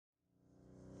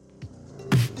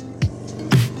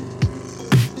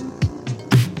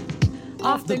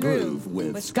Off the Groove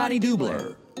with Scotty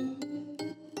Dubler.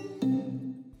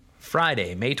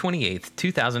 Friday, May 28th,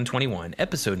 2021,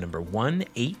 episode number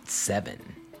 187.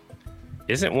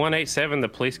 Isn't 187 the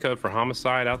police code for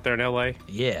homicide out there in LA?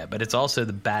 Yeah, but it's also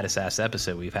the baddest ass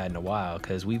episode we've had in a while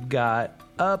because we've got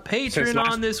a patron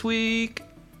on this week.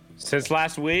 Since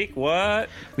last week, what?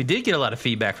 We did get a lot of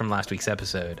feedback from last week's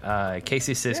episode.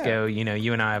 Casey Cisco, you know,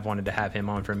 you and I have wanted to have him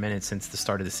on for a minute since the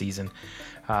start of the season.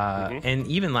 And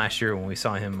even last year when we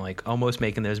saw him like almost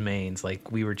making those mains,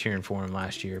 like we were cheering for him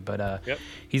last year. But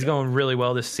he's going really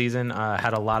well this season.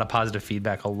 Had a lot of positive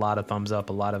feedback, a lot of thumbs up,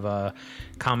 a lot of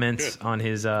comments on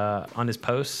his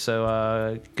posts.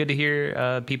 So good to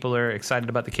hear people are excited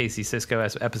about the Casey Cisco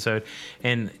episode.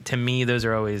 And to me, those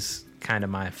are always kind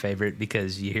of my favorite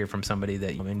because you hear from somebody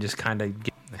that and just kind of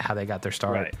get how they got their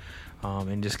start,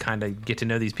 and just kind of get to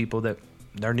know these people that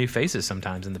they're new faces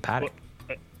sometimes in the paddock.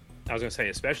 Well, I was going to say,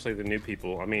 especially the new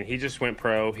people. I mean, he just went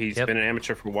pro. He's been an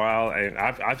amateur for a while, and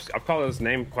I've called his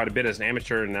name quite a bit as an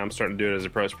amateur, and now I'm starting to do it as a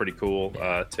pro. It's pretty cool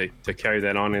to carry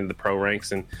that on into the pro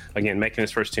ranks. And again, making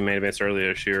his first two main events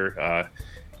earlier this year,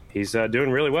 he's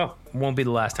doing really well. Won't be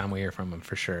the last time we hear from him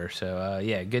for sure. So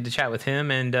good to chat with him.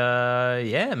 And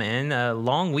man,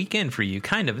 long weekend for you.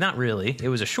 Kind of, not really. It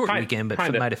was a short weekend, but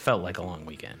it might have felt like a long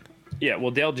weekend. Yeah,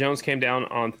 well, Dale Jones came down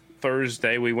on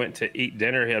Thursday. We went to eat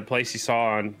dinner. He had a place he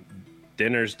saw on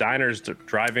Diners,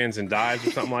 Drive-Ins, and Dives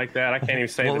or something like that. I can't even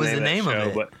say what was the name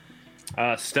of it?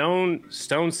 But Stone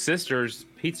Sisters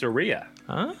Pizzeria.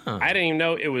 Oh. I didn't even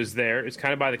know it was there. It's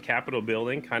kind of by the Capitol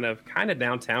building, kind of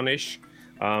downtownish.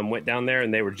 Went down there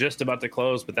and they were just about to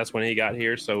close, but that's when he got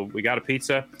here. So we got a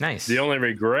pizza. Nice. The only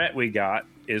regret we got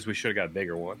is we should have got a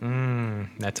bigger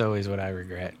one. That's always what I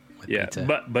regret with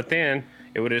pizza. But then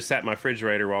it would have sat in my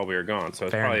refrigerator while we were gone. So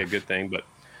it's probably a good thing. But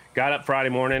got up Friday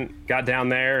morning, got down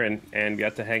there and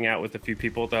got to hang out with a few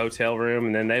people at the hotel room.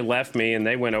 And then they left me and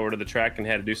they went over to the track and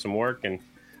had to do some work. And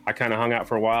I kind of hung out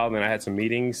for a while. And then I had some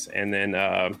meetings and then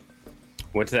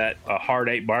went to that Hard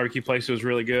 8 barbecue place. It was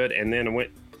really good. And then I went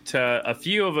to a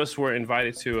few of us were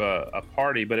invited to a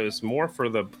party, but it was more for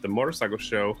the motorcycle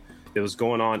show that was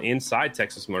going on inside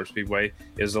Texas Motor Speedway.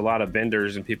 There's a lot of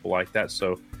vendors and people like that.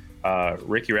 So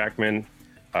Ricky Rackman,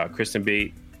 Kristen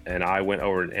Beat, and I went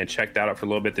over and checked that out for a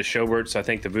little bit. The Showbirds, I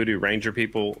think the Voodoo Ranger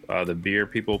people, the beer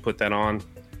people put that on.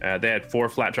 They had 4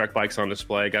 flat track bikes on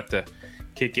display. Got to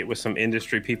kick it with some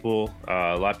industry people.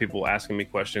 A lot of people asking me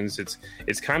questions.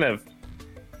 It's kind of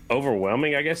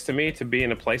overwhelming, I guess, to me to be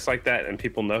in a place like that and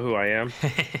people know who I am.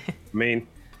 I mean,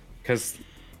 because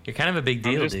you're kind of a big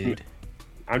deal, dude.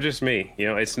 I'm just me, you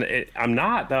know. I'm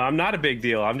not a big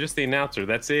deal. I'm just the announcer.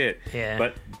 That's it. Yeah.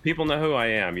 But people know who I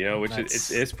am, you know, which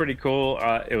it's pretty cool.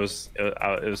 It was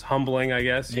humbling, I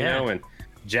guess, you know. And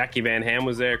Jackie Van Ham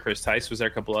was there. Chris Tice was there.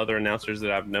 A couple other announcers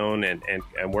that I've known and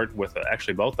worked with,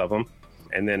 actually both of them.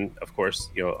 And then, of course,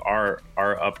 you know, our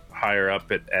higher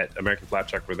up at American Flat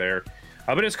Track were there.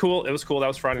 But it's cool. It was cool. That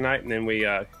was Friday night, and then we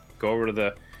go over to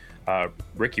the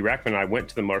Ricky Rackman and I went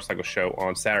to the motorcycle show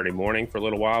on Saturday morning for a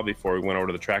little while before we went over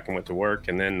to the track and went to work.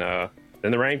 And then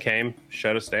the rain came,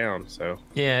 shut us down. So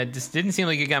it just didn't seem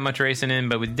like you got much racing in,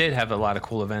 but we did have a lot of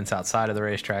cool events outside of the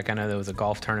racetrack. I know there was a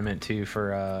golf tournament too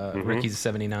for Ricky's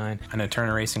 79. I know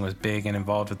Turner Racing was big and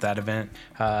involved with that event.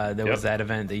 There was that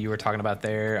event that you were talking about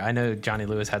there. I know Johnny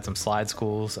Lewis had some slide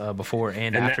schools before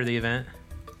and after the event.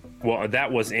 Well,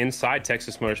 that was inside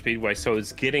Texas Motor Speedway, so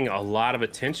it's getting a lot of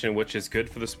attention, which is good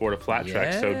for the sport of flat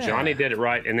track. So Johnny did it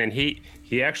right, and then he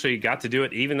actually got to do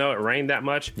it even though it rained that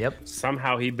much. Yep.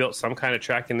 Somehow he built some kind of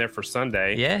track in there for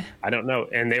Sunday. Yeah. I don't know,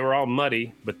 and they were all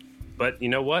muddy, but you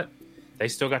know what? They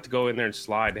still got to go in there and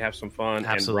slide to have some fun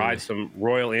and ride some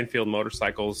Royal Enfield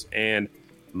motorcycles and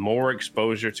more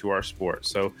exposure to our sport.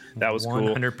 So that was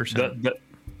 100%. Cool.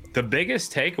 The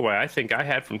biggest takeaway I think I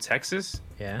had from Texas.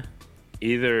 Yeah.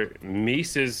 Either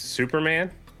Mises Superman,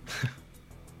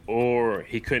 or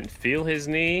he couldn't feel his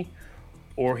knee,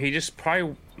 or he just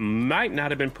probably might not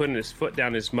have been putting his foot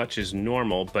down as much as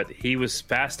normal, but he was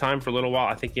fast time for a little while.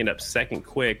 I think he ended up second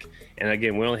quick. And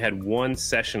again, we only had one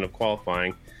session of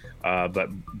qualifying,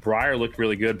 but Breyer looked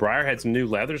really good. Breyer had some new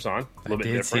leathers on, a little bit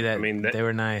different. See that. I mean, they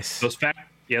were nice. Those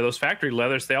factory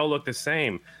leathers, they all look the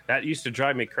same. That used to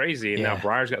drive me crazy. And now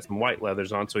Breyer's got some white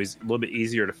leathers on, so he's a little bit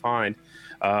easier to find.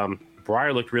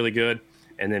 Breyer looked really good,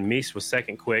 and then Meese was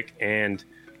second quick. And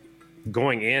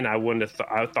going in, I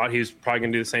thought he was probably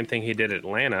going to do the same thing he did at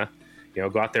Atlanta, you know,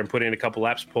 go out there and put in a couple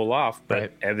laps, pull off.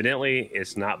 But evidently,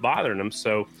 it's not bothering him.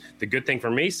 So the good thing for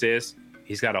Meese is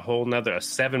he's got a whole nother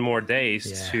 7 more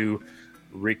days to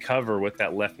recover with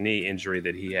that left knee injury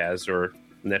that he has, or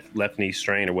left knee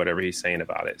strain or whatever he's saying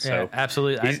about it. So yeah,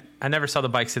 absolutely. I never saw the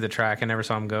bikes to the track. I never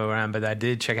saw him go around, but I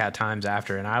did check out times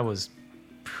after, and I was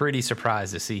pretty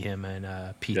surprised to see him in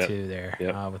P2 there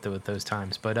with those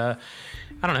times. But I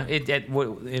don't know.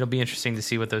 It'll be interesting to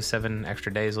see what those 7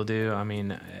 extra days will do. I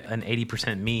mean, an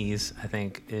 80% Mies, I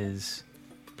think, is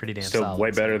pretty damn still solid.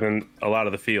 Way better than a lot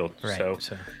of the field. Right. So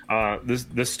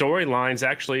the storylines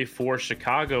actually for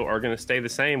Chicago are going to stay the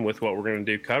same with what we're going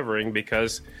to do covering,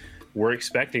 because we're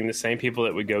expecting the same people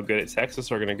that would go good at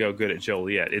Texas are going to go good at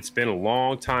Joliet. It's been a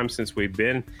long time since we've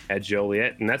been at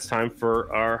Joliet, and that's time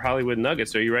for our Hollywood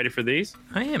Nuggets. Are you ready for these?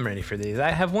 I am ready for these. I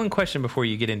have one question before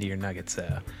you get into your Nuggets,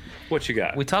 though. What you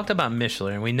got? We talked about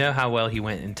Mishler, and we know how well he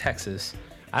went in Texas.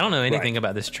 I don't know anything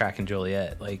about this track in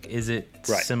Joliet. Like, is it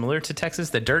similar to Texas?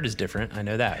 The dirt is different. I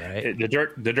know that, right?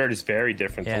 The dirt is very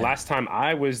different. Yeah. The last time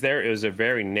I was there, it was a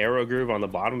very narrow groove on the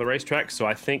bottom of the racetrack. So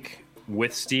I think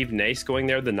with Steve Nace going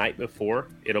there the night before,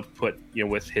 it'll put,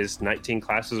 with his 19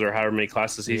 classes or however many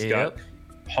classes he's got.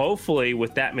 Hopefully,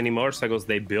 with that many motorcycles,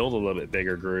 they build a little bit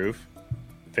bigger groove.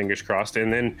 Fingers crossed.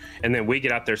 And then we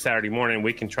get out there Saturday morning,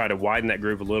 we can try to widen that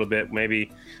groove a little bit.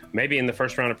 Maybe in the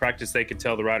first round of practice, they could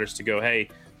tell the riders to go, hey,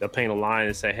 they'll paint a line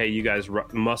and say, hey, you guys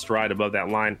must ride above that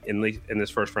line in this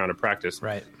first round of practice.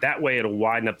 Right. That way it'll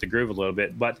widen up the groove a little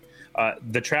bit. But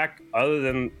the track, other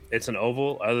than it's an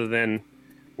oval, other than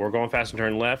we're going fast and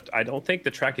turn left, I don't think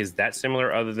the track is that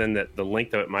similar, other than that the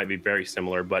length of it might be very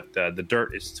similar. But the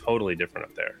dirt is totally different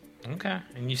up there. Okay.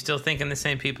 And you still thinking the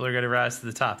same people are going to rise to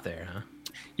the top there, huh?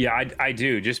 Yeah, I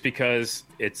do, just because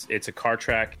it's a car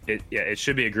track. It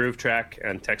should be a groove track,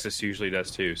 and Texas usually does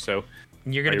too. So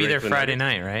you're going to be there Friday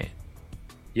night, right?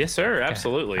 Yes, sir. Okay.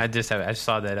 Absolutely. I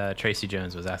saw that Tracy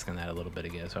Jones was asking that a little bit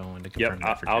ago, so I wanted to confirm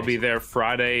that for Tracy. I'll be there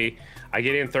Friday. I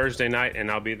get in Thursday night,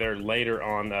 and I'll be there later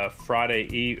on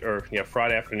Friday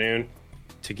afternoon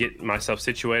to get myself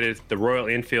situated. The Royal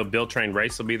Enfield Build Train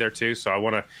race will be there too, so I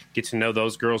want to get to know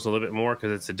those girls a little bit more,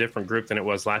 because it's a different group than it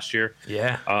was last year.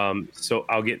 Yeah. So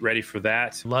I'll get ready for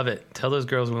that. Love it. Tell those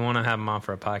girls we want to have them on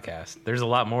for a podcast. There's a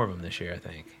lot more of them this year, I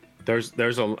think.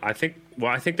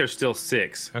 I think there's still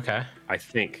 6. Okay. I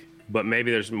think, but maybe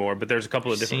there's more. But there's a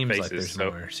couple of different faces. Like there's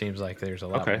more. Seems like there's a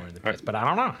lot more in the pits, but I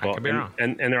don't know. I could be wrong.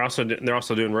 And they're also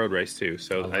doing road race too.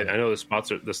 So I know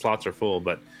the slots are full.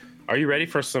 But are you ready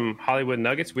for some Hollywood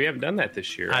Nuggets? We haven't done that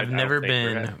this year. I've never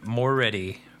been more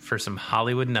ready for some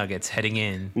Hollywood Nuggets heading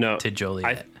in to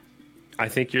Joliet. I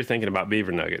think you're thinking about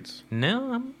Beaver Nuggets.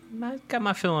 No, I got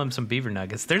my fill on some Beaver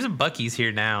Nuggets. There's a Buc-ee's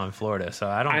here now in Florida, so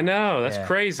I don't. I know, that's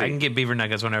crazy. I can get Beaver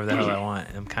Nuggets whenever the hell I want.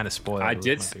 I'm kind of spoiled. I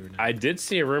did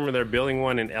see a rumor they're building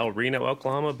one in El Reno,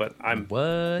 Oklahoma, but I'm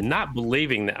not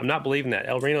believing that. I'm not believing that.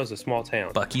 El Reno is a small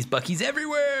town. Buc-ee's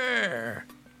everywhere.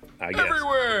 I guess.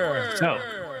 Everywhere. So,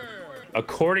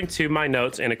 according to my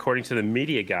notes and according to the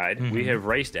media guide, we have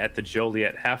raced at the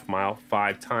Joliet Half Mile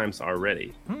 5 times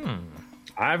already.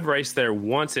 I've raced there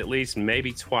once at least,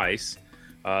 maybe twice.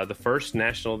 The first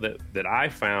national that I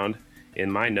found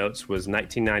in my notes was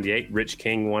 1998. Rich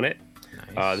King won it.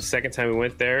 Nice. The second time we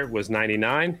went there was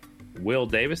 99. Will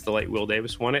Davis, the late Will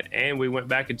Davis, won it. And we went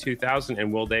back in 2000,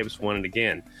 and Will Davis won it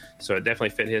again. So it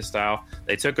definitely fit his style.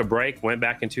 They took a break, went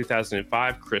back in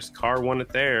 2005. Chris Carr won it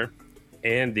there.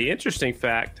 And the interesting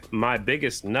fact, my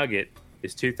biggest nugget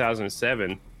is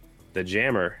 2007. The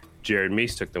Jammer, Jared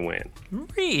Meese, took the win.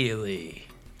 Really?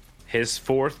 His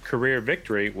 4th career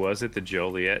victory was at the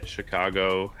Joliet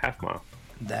Chicago Half Mile.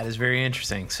 That is very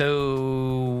interesting.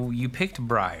 So you picked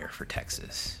Breyer for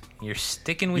Texas. You're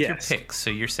sticking with your picks. So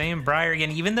you're saying Breyer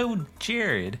again, even though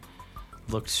Jared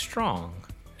looked strong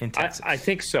in Texas. I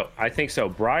think so.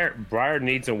 Breyer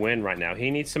needs a win right now.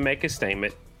 He needs to make a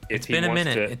statement. It's been a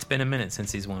minute. It's been a minute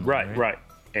since he's won. Right.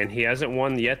 And he hasn't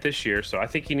won yet this year. So I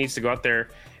think he needs to go out there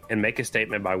and make a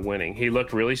statement by winning. He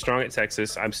looked really strong at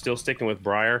Texas. I'm still sticking with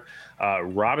Breyer.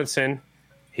 Robinson,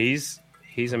 he's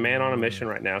a man on a mission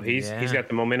right now. He's got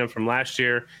the momentum from last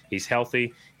year. He's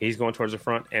healthy. He's going towards the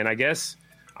front. And I guess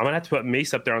I'm going to have to put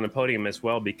Meese up there on the podium as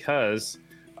well, because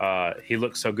he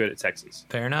looks so good at Texas.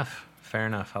 Fair enough.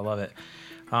 I love it.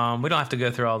 We don't have to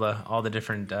go through all the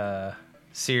different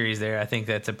series there. I think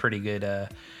that's a pretty good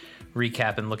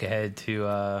recap and look ahead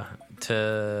to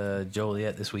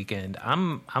Joliet this weekend.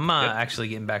 I'm actually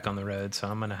getting back on the road, so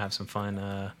I'm gonna have some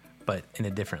fun, but in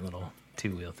a different little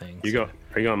 2-wheel thing. Are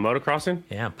you going motocrossing?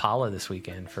 Yeah, Pala this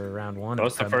weekend for round 1. Oh,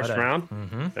 it's the first round?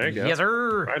 Mm-hmm. There you go. Yes,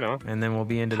 sir. Right on. And then we'll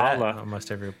be into Pala. That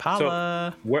almost every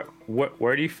Pala. So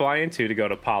where do you fly into to go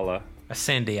to Pala?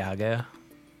 San Diego.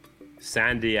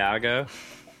 San Diego?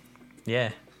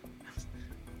 Yeah.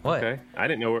 What? Okay. I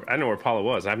know where Pala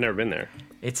was. I've never been there.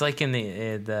 It's like in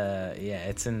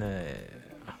it's in the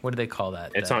what do they call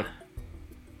that?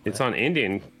 It's on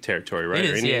Indian territory, right?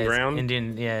 It is, Indian ground?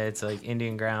 It's like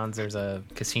Indian grounds. There's a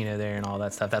casino there and all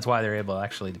that stuff. That's why they're able to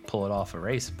actually pull off a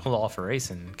race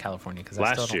in California. Because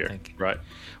last year, right?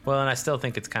 Well, and I still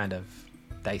think it's kind of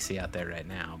dicey out there right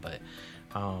now, but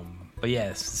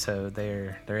yes, so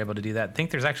they're able to do that. I think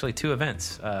there's actually 2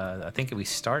 events. I think we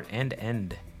start and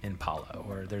end in Palo,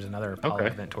 or there's another Palo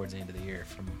event towards the end of the year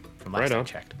from last I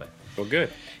checked. But well,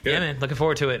 good. Yeah, man, looking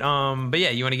forward to it. But yeah,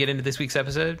 you want to get into this week's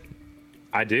episode?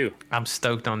 I do. I'm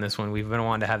stoked on this one. We've been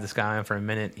wanting to have this guy on for a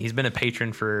minute. He's been a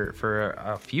patron for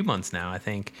a few months now, I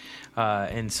think,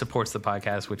 and supports the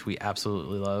podcast, which we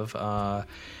absolutely love.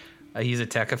 He's a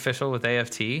tech official with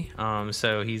AFT,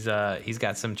 so he's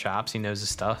got some chops. He knows his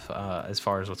stuff as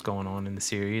far as what's going on in the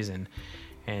series and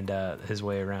his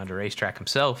way around a racetrack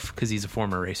himself, because he's a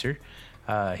former racer.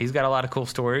 He's got a lot of cool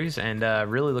stories, and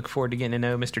really look forward to getting to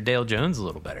know Mr. Dale Jones a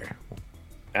little better.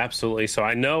 Absolutely. So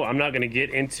I know I'm not going to get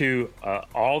into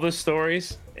all the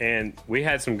stories, and we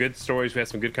had some good stories. We had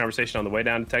some good conversation on the way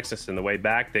down to Texas and the way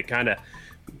back that kind of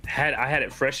I had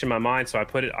it fresh in my mind. So I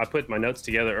put my notes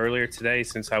together earlier today,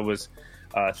 since I was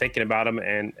thinking about them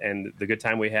and the good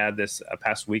time we had this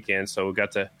past weekend. So we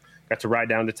got to ride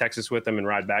down to Texas with him and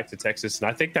ride back to Texas. And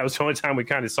I think that was the only time we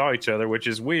kind of saw each other, which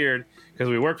is weird because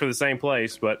we worked for the same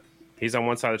place, but he's on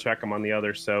one side of the track, I'm on the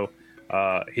other. So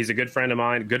he's a good friend of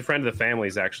mine, good friend of the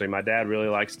family's actually. My dad really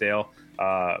likes Dale.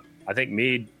 I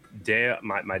think Dale,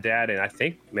 my dad, and I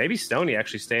think maybe Stoney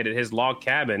actually stayed at his log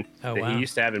cabin he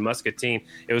used to have in Muscatine.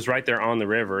 It was right there on the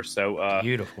river. So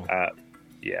beautiful.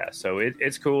 Yeah, so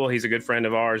it's cool. He's a good friend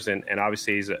of ours, and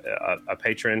obviously he's a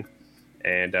patron,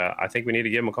 and I think we need to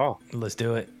give him a call. Let's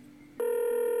do it.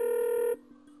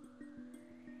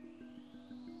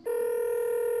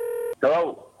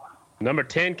 Hello. Number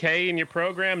 10K in your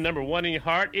program, number 1 in your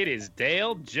heart. It is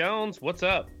Dale Jones. What's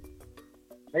up?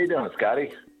 How you doing,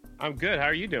 Scotty? I'm good. How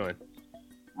are you doing?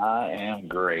 I am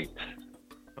great.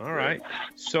 All right.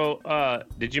 So,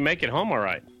 did you make it home all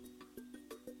right?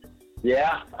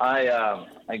 Yeah,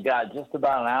 I got just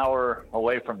about an hour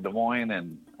away from Des Moines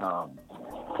and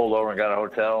pulled over and got a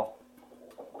hotel.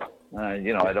 I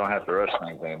don't have to rush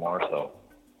things anymore, so.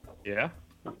 Yeah.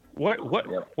 What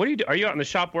do you do? Are you out in the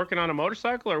shop working on a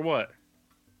motorcycle or what?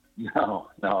 No,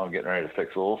 I'm getting ready to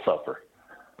fix a little supper.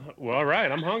 Well, all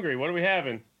right. I'm hungry. What are we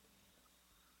having?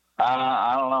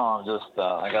 I don't know. I'm just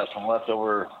I got some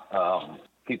leftover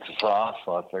pizza sauce,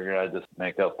 so I figured I'd just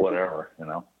make up whatever,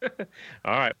 All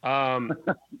right.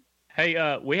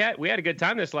 Hey, we had a good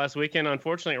time this last weekend.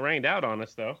 Unfortunately, it rained out on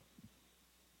us though.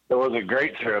 It was a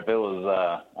great trip. It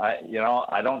was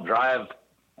I don't drive.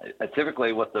 I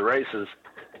typically with the races,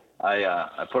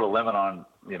 I put a limit on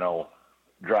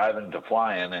driving to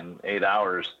flying in 8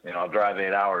 hours. I'll drive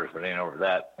 8 hours, but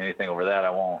anything over that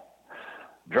I won't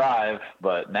drive.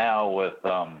 But now with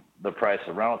the price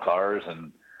of rental cars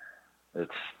and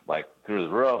it's like through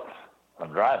the roof,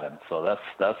 I'm driving. So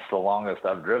that's the longest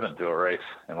I've driven to a race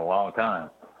in a long time.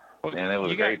 And it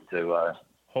was great to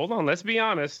hold on, let's be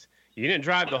honest. You didn't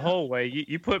drive the whole way.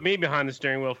 You put me behind the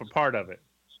steering wheel for part of it.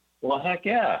 Well, heck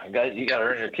yeah. You got to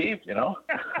earn your keep,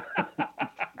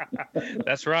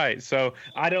 That's right. So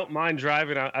I don't mind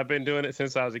driving. I've been doing it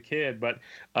since I was a kid, but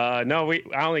I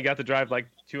only got to drive like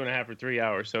 2.5 or 3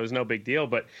 hours, so it was no big deal.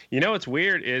 But what's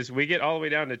weird is we get all the way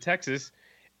down to Texas,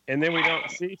 and then we don't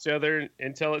see each other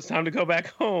until it's time to go back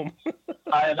home.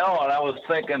 I know, and I was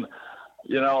thinking,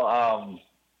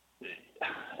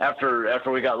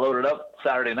 after we got loaded up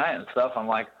Saturday night and stuff, I'm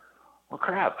like, well,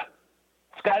 crap.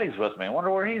 Scotty's with me. I wonder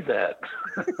where he's at.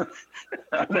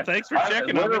 Well, thanks for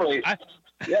checking.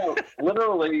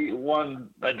 Literally when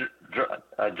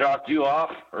I dropped you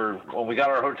off, or when we got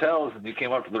our hotels, and you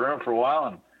came up to the room for a while,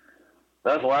 and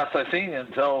that was the last I seen you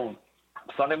until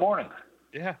Sunday morning.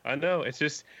 Yeah, I know. It's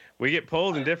just we get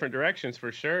pulled in different directions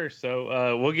for sure.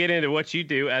 So we'll get into what you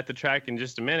do at the track in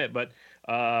just a minute, but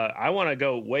I want to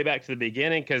go way back to the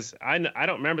beginning because I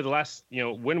don't remember the last,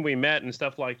 when we met and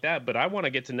stuff like that, but I want to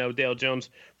get to know Dale Jones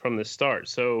from the start.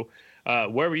 So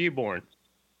where were you born?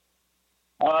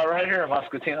 Right here in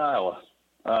Muscatine, Iowa.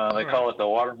 They call it the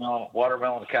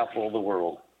watermelon capital of the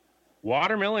world.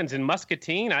 Watermelons in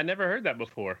Muscatine? I never heard that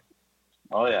before.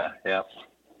 Oh, yeah.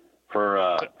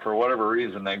 For whatever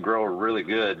reason, they grow really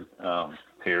good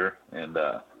here, and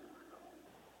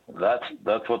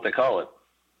that's what they call it.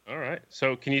 All right.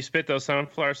 So can you spit those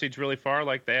sunflower seeds really far?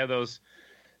 Like they have those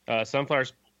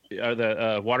sunflowers,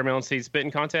 the watermelon seed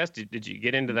spitting contest. Did you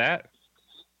get into that?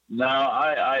 No,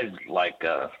 I like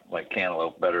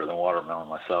cantaloupe better than watermelon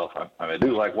myself. I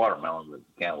do like watermelon, but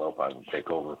cantaloupe I would take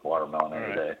over watermelon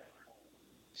any day.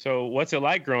 So what's it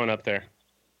like growing up there?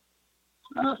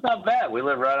 No, it's not bad. We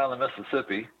live right on the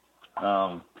Mississippi.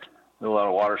 Did a lot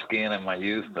of water skiing in my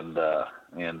youth, and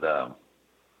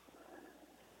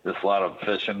just a lot of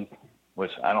fishing,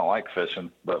 which I don't like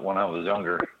fishing. But when I was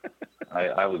younger,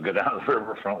 I would go down to the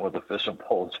riverfront with a fishing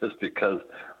pole just because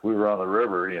we were on the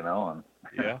river, you know. And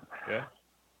yeah.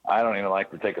 I don't even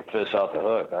like to take a fish off the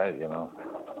hook,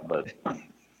 but.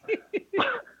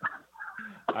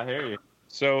 I hear you.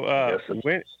 So,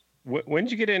 when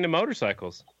did you get into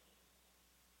motorcycles?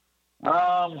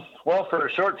 Well, for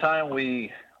a short time,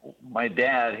 my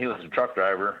dad, he was a truck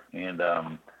driver, and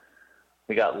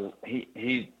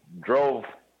he drove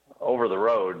over the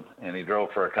road, and he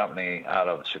drove for a company out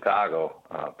of Chicago,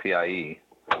 PIE.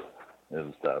 It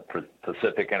was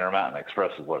Pacific Intermountain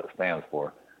Express is what it stands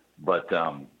for. But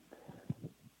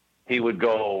he would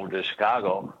go to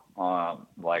Chicago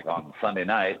like on Sunday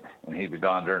night, and he'd be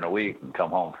gone during the week and come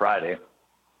home Friday.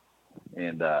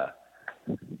 And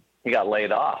he got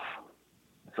laid off.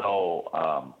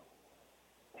 So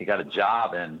he got a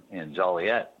job in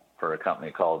Joliet for a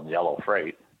company called Yellow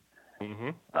Freight.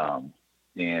 Mm-hmm.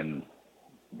 And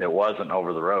it wasn't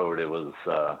over the road. It was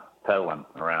pedaling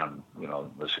around,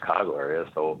 the Chicago area.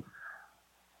 So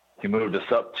he moved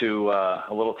us up to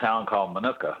a little town called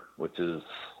Minooka, which is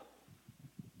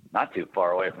not too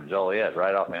far away from Joliet,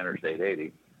 right off Interstate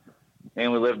 80.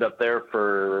 And we lived up there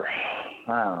for,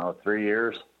 3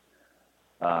 years.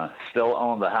 Still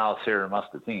owned the house here in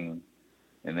Muscatine.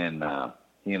 And then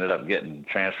he ended up getting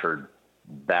transferred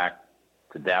back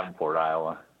to Davenport,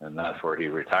 Iowa, and that's where he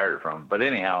retired from. But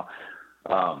anyhow,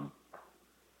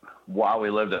 while we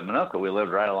lived at Minooka, we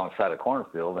lived right alongside a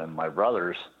cornfield, and my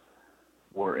brothers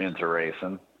were into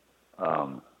racing.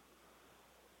 And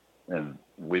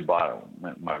my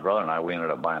brother and I, we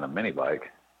ended up buying a mini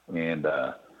bike, and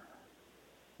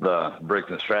the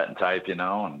Briggs & Stratton type,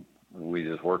 and we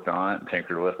just worked on it and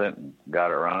tinkered with it and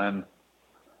got it running,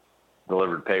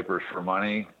 delivered papers for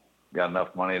money, got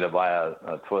enough money to buy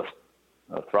a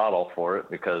throttle for it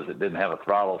because it didn't have a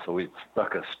throttle, so we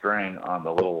stuck a string on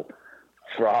the little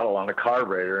throttle on the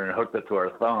carburetor and hooked it to our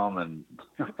thumb, and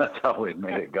that's how we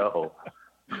made it go.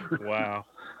 Wow.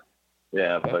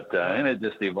 Yeah, but and it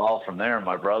just evolved from there.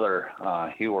 My brother,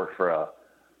 he worked for a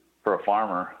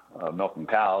farmer milking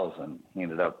cows, and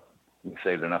he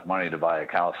saved enough money to buy a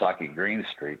Kawasaki Green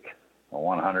Streak, a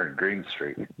 100 Green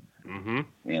Streak. Mm-hmm.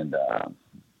 And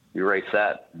you race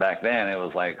that back then, it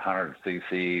was like 100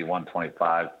 cc,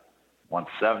 125,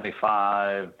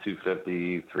 175,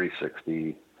 250,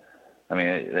 360. I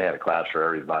mean, they had a class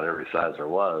for about every size there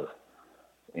was.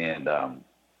 And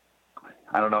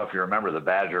I don't know if you remember the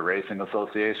Badger Racing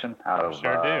Association out of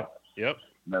sure do. Yep.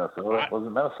 Minnesota. Was it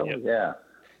Minnesota? Yep. Yeah.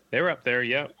 They were up there.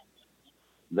 Yep.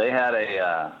 They had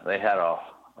a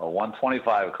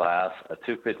 125 class, a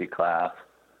 250 class,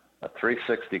 a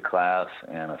 360 class,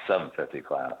 and a 750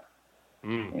 class.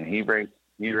 Mm. And he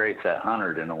raced that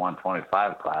 100 in the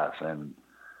 125 class, and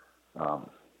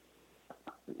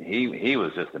he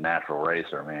was just a natural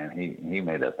racer, man. He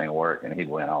made that thing work, and he'd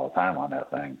win all the time on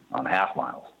that thing on half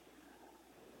miles.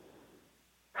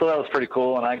 So that was pretty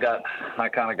cool, and I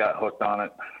kind of got hooked on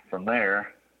it from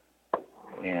there,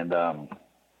 and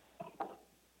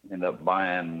ended up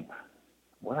buying.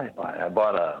 What did I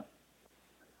buy?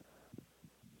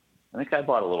 I think I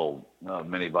bought a little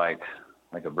mini bike,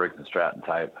 like a Briggs & Stratton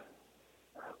type.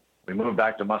 We moved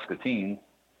back to Muscatine.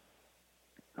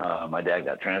 My dad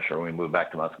got transferred. We moved back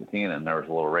to Muscatine, and there was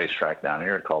a little racetrack down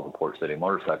here called the Port City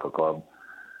Motorcycle Club,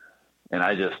 and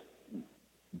I just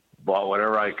bought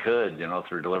whatever I could,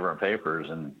 through delivering papers,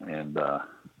 and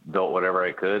built whatever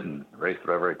I could and raced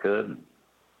whatever I could,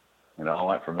 and I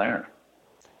went from there.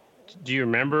 Do you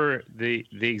remember the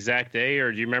exact day,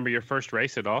 or do you remember your first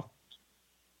race at all?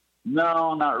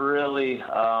 No, not really.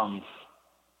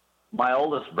 My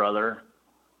oldest brother,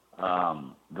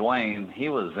 Dwayne, he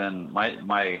was in my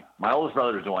oldest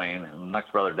brother is Dwayne, and the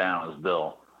next brother down is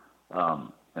Bill.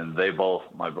 And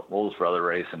my oldest brother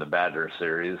raced in the Badger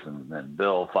Series, and then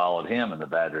Bill followed him in the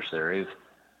Badger Series,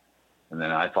 and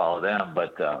then I followed him.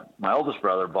 But my oldest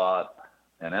brother bought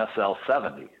an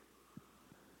SL70,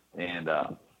 and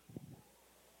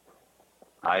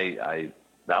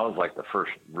that was like the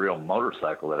first real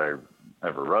motorcycle that I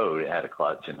ever rode. It had a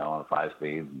clutch, on a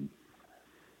 5-speed,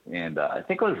 and I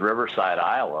think it was Riverside,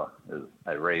 Iowa.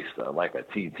 I raced like a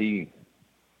TT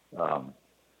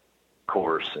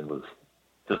course. It was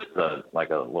just like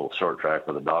a little short track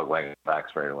with a dog wagon back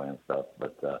straightaway and stuff.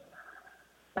 But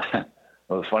it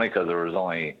was funny because there was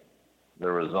only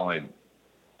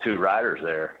 2 riders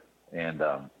there, and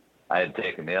I had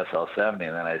taken the SL70,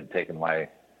 and then I had taken my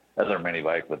other mini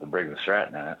bike with the Briggs &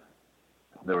 Stratton in it.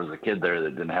 There was a kid there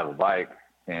that didn't have a bike,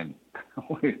 and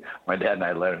my dad and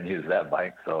I let him use that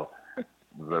bike. So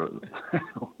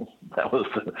that was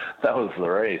the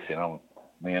race,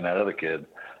 me and that other kid.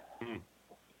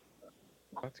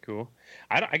 That's cool.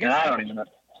 I don't even know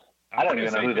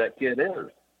who that kid is.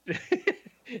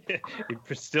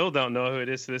 You still don't know who it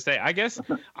is to this day. I guess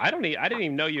I didn't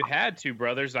even know you had two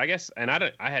brothers. I guess, and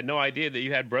I had no idea that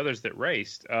you had brothers that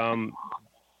raced.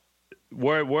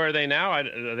 Where are they now?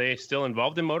 Are they still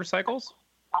involved in motorcycles?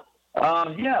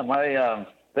 Yeah,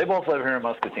 they both live here in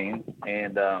Muscatine,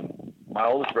 and my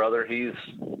oldest brother, I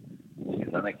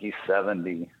think he's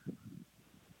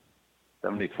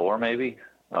 74 maybe.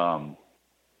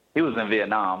 He was in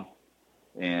Vietnam,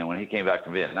 and when he came back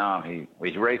from Vietnam, he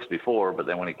raced before, but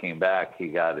then when he came back, he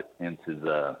got into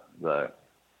the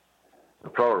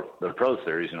pro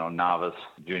series, novice,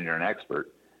 junior, and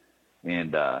expert,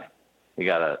 and he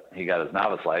got his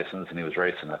novice license, and he was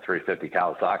racing a 350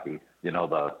 Kawasaki,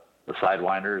 the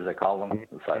sidewinders they call them,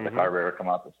 the carburetor come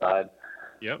out the side.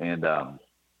 Yep. And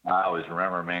I always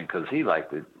remember, man, because he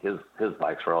liked it. His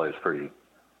bikes were always pretty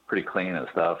clean and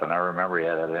stuff. And I remember he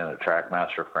had it in a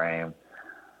Trackmaster frame,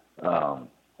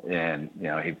 and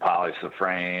he polished the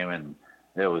frame, and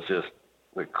it was just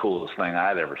the coolest thing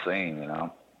I'd ever seen,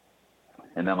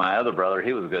 And then my other brother,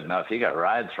 he was good enough. He got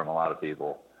rides from a lot of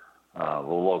people, the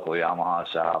local Yamaha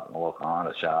shop and the local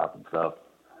Honda shop and stuff.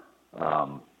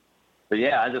 But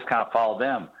yeah, I just kind of followed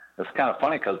them. It's kind of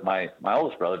funny because my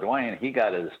oldest brother, Dwayne, he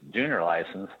got his junior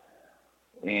license,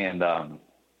 and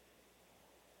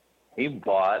he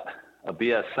bought a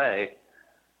BSA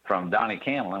from Donnie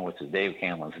Camlin, which is Dave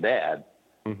Camlin's dad.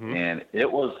 Mm-hmm. And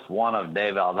it was one of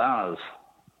Dave Aldana's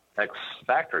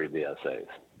ex-factory BSAs.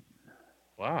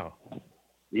 Wow.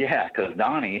 Yeah, because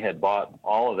Donnie had bought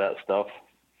all of that stuff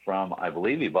I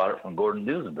believe he bought it from Gordon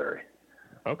Duesenberry.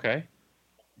 Okay.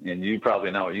 And you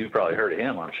probably heard of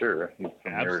him, I'm sure.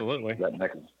 Absolutely.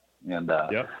 And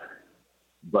yep.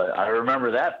 But I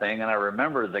remember that thing, and I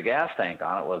remember the gas tank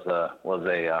on it was a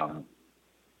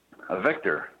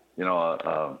Victor,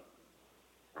 a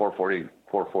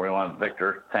 441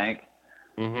 Victor tank.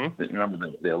 Mm-hmm. You remember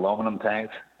the aluminum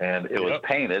tanks, and it was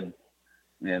painted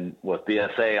and with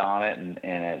BSA on it, and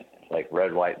it like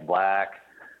red, white, and black,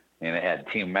 and it had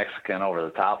Team Mexican over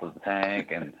the top of the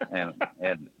tank, and I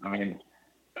mean.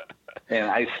 And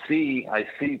I see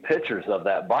pictures of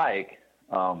that bike,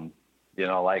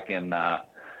 like in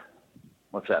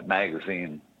what's that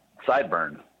magazine,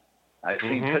 Sideburn. I've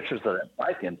seen pictures of that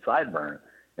bike in Sideburn,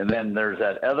 and then there's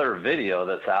that other video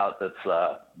that's out that's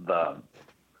the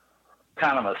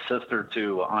kind of a sister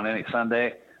to On Any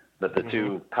Sunday that the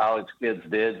two college kids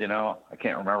did. I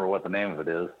can't remember what the name of it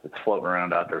is. It's floating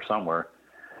around out there somewhere.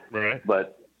 Right.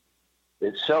 But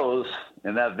it shows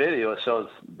in that video, it shows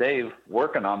Dave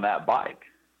working on that bike.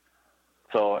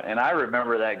 So, and I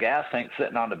remember that gas tank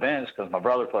sitting on the bench because my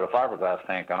brother put a fiberglass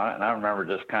tank on it, and I remember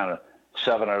just kind of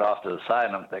shoving it off to the side,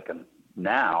 and I'm thinking,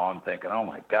 oh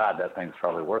my God, that thing's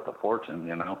probably worth a fortune,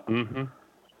 Mm-hmm.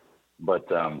 But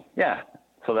yeah,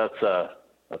 so that's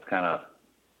kind of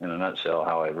in a nutshell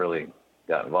how I really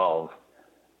got involved.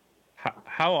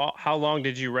 How long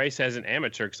did you race as an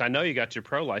amateur? Because I know you got your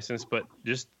pro license, but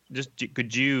just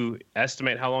could you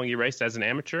estimate how long you raced as an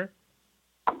amateur?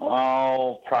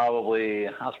 Oh, I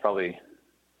was probably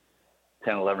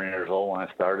 10, 11 years old when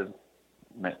I started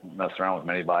messing around with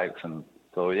mini bikes. And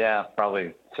so, yeah,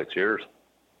 probably 6 years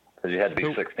because you had to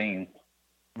be 16.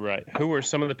 Right. Who were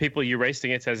some of the people you raced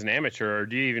against as an amateur, or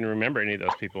do you even remember any of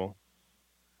those people?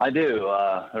 I do.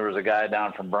 There was a guy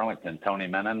down from Burlington, Tony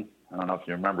Menon. I don't know if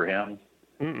you remember him.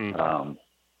 Mm-mm.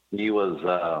 He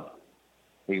was,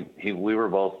 we were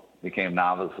both became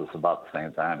novices about the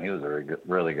same time. He was a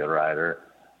really good rider.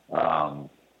 I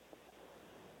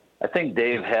think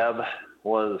Dave Hebb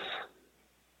was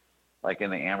like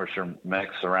in the amateur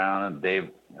mix around,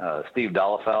 and Steve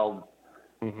Dollefeld.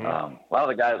 Mm-hmm. A lot of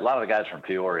the guys from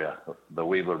Peoria, the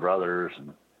Weebler brothers,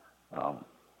 and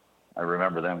I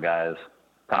remember them guys.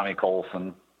 Tommy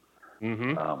Colson.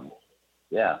 Mm-hmm.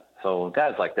 Yeah, so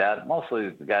guys like that, mostly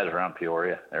the guys around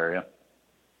Peoria area.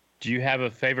 Do you have a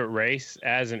favorite race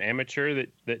as an amateur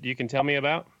that you can tell me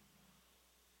about?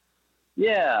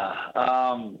 Yeah,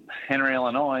 Henry,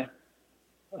 Illinois.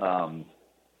 A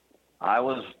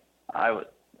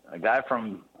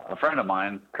friend of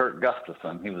mine, Kurt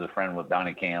Gustafson, he was a friend with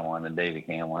Donnie Camlin and Davey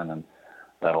Camlin and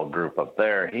that whole group up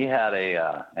there. He had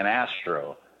an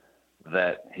Astro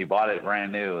that he bought it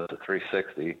brand new. It was a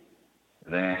 360.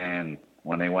 Then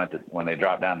when they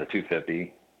dropped down to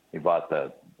 250, he bought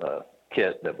the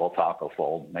kit that Voltaco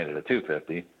sold, made it a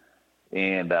 250.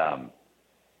 And a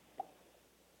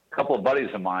couple of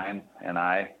buddies of mine and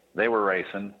they were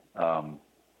racing.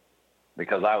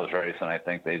 because I was racing, I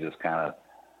think they just kind of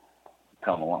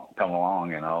come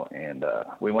along, you know. And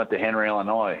we went to Henry,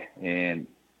 Illinois, and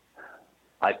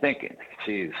I think,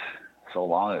 geez, so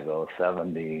long ago,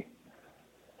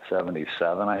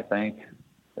 77, I think.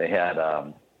 They had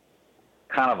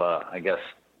kind of a, I guess,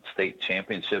 state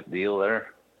championship deal there.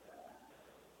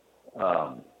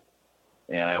 And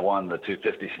I won the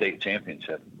 250 state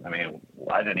championship. I mean,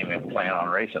 I didn't even plan on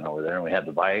racing over there, and we had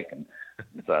the bike, and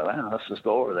thought, well, let's just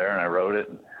go over there. And I rode it,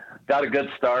 and got a good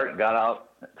start, got out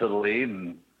to the lead,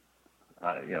 and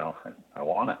you know, I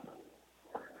won it.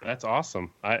 That's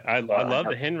awesome. I love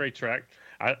the Henry track.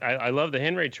 I love the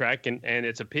Henry track, and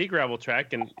it's a pea gravel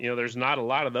track, and you know, there's not a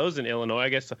lot of those in Illinois. I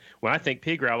guess when I think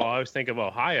pea gravel, I always think of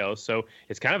Ohio, so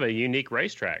it's kind of a unique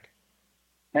racetrack.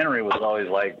 Henry was always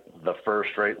like the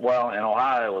first race. Well, in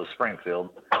Ohio it was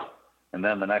Springfield, and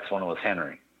then the next one was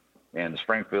Henry. And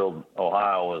Springfield,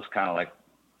 Ohio was kind of like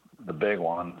the big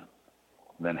one.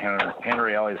 Then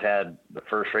Henry always had the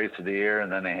first race of the year, and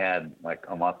then they had, like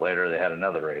a month later, they had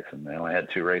another race, and they only had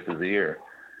 2 races a year.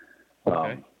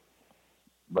 Okay.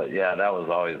 But yeah, that was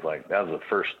always like, that was the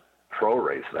first pro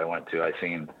race that I went to. I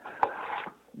seen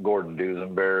Gordon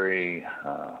Duesenberry,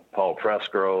 Paul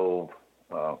Presgrove,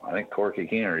 I think Corky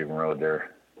Keener even rode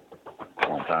there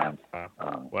one time.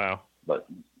 Wow. But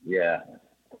yeah,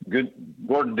 good.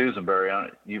 Gordon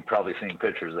Duesenberry, you've probably seen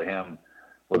pictures of him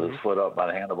with his foot up by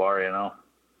the handlebar, you know,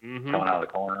 coming out of the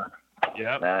corner.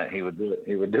 Yeah. He would do it.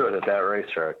 He would do it at that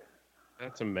racetrack.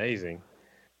 That's amazing.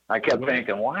 I kept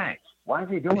thinking, why? Why is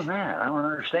he doing that? I don't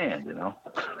understand, you know.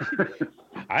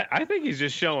 I think he's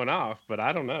just showing off, but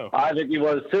I don't know. I think he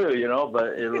was too, you know.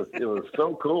 But it was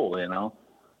so cool, you know.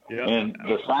 Yeah. And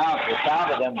the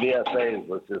sound of them VSAs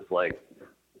was just like,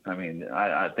 I mean,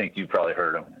 I think you probably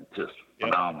heard them. It's just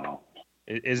phenomenal.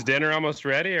 Is dinner almost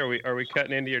ready? Are we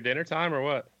cutting into your dinner time or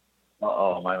what?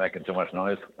 Am I making too much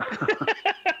noise?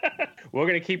 We're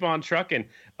going to keep on trucking.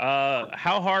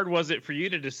 How hard was it for you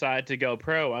to decide to go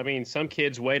pro? I mean, some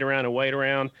kids wait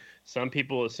around. Some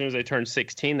people, as soon as they turn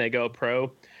 16, they go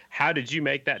pro. How did you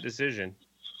make that decision?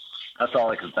 That's all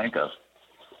I could think of.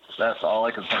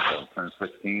 Turn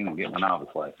 16 and get my novice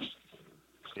license.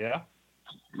 Yeah.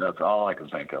 That's all I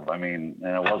could think of. I mean,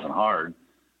 and it wasn't hard.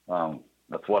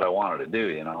 That's what I wanted to do.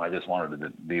 You know, I just wanted to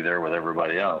be there with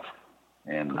everybody else.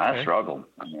 And okay. I struggled.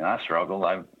 I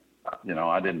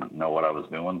didn't know what I was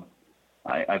doing.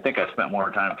 I think I spent more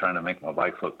time trying to make my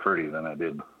bikes look pretty than I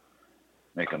did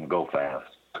make them go fast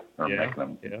or make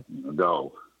them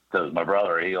go. Because my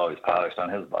brother, he always polished on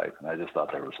his bike, and I just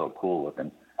thought they were so cool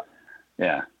looking.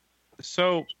 Yeah.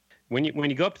 So when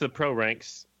you go up to the pro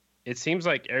ranks, it seems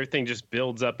like everything just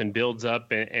builds up,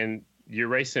 and you're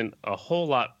racing a whole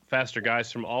lot faster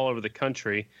guys from all over the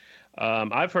country.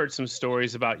 I've heard some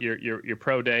stories about your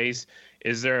pro days.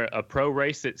 Is there a pro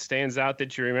race that stands out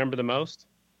that you remember the most?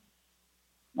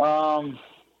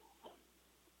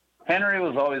 Henry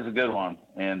was always a good one.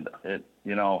 And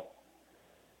the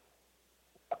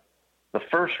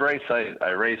first race I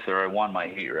raced there, I won my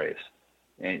heat race.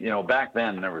 And, you know, back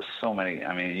then there were so many,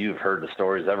 I mean, you've heard the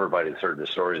stories, everybody's heard the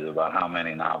stories about how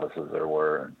many novices there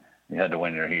were. And you had to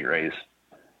win your heat race.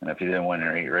 And if you didn't win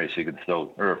your heat race, you could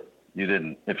still, or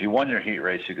if you won your heat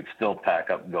race, you could still pack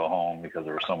up and go home because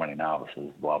there were so many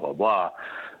novices, blah, blah, blah.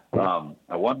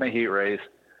 I won my heat race,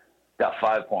 got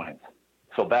 5 points.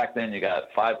 So back then you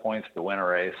got 5 points to win a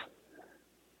race.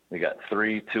 You got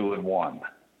 3, 2, and 1.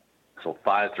 So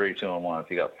 5, 3, 2, and 1. If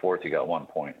you got fourth, you got 1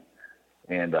 point.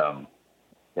 And you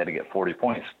had to get 40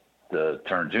 points to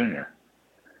turn junior.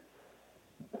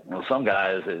 Well, some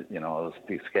guys, it was a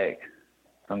piece of cake.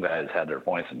 Some guys had their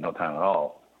points in no time at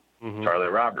all. Mm-hmm. Charlie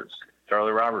Roberts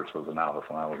was a novice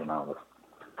when I was a novice.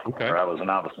 Okay. Or I was a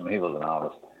novice when he was a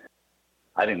novice.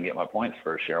 I didn't get my points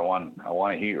first year. I won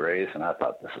a heat race, and I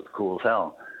thought this was cool as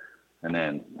hell. And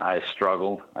then I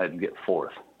struggled. I didn't get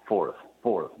fourth,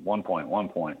 1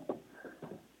 point.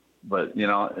 But, you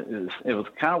know, it was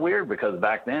kind of weird because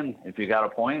back then, if you got a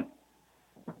point,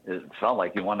 it felt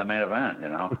like you won the main event, you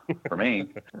know, for me.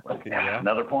 Like,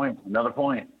 another point.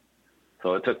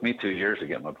 So it took me 2 years to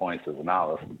get my points as a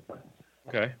novice.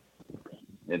 Okay.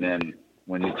 And then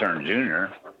when you turn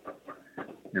junior,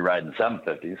 you're riding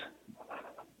 750s,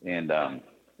 and you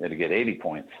had to get 80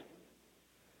 points.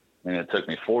 And it took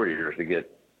me 4 years to get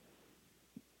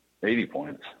 80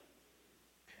 points.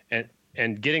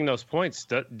 And getting those points,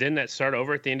 didn't that start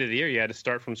over at the end of the year? You had to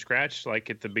start from scratch, like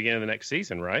at the beginning of the next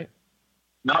season, right?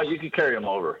 No, you could carry them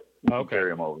over. Carry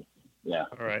them over. Yeah.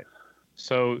 All right.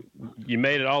 So you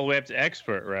made it all the way up to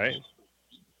expert, right?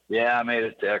 Yeah, I made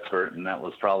it to expert, and that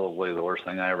was probably the worst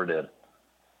thing I ever did.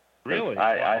 Really?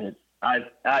 I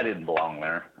I didn't belong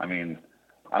there. I mean,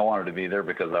 I wanted to be there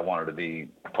because I wanted to be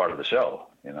part of the show,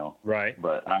 you know. Right.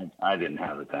 But I didn't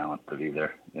have the talent to be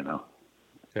there, you know.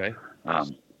 Okay.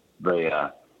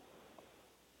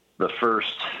 The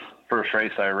first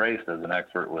race I raced as an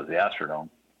expert was the Astrodome.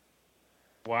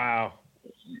 Wow.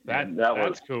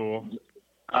 That's cool.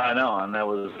 I know, and that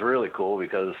was really cool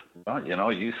because, well, you know,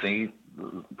 you see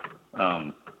the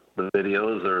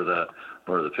videos or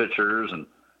the pictures, and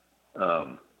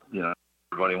you know,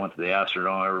 everybody went to the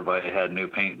Astrodome. Everybody had new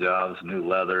paint jobs, new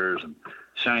leathers, and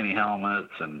shiny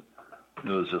helmets, and it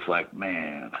was just like,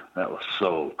 man, that was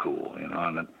so cool, you know.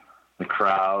 And then the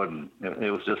crowd, and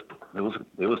it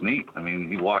was neat. I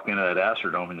mean, you walk into that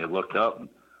Astrodome and you looked up, and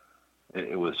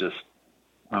it was just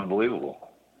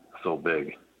unbelievable, so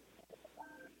big.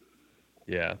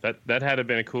 Yeah, that had to have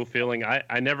been a cool feeling.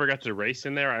 I never got to race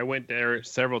in there. I went there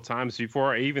several times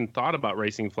before I even thought about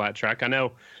racing flat track.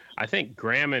 I think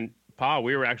Graham and Pa,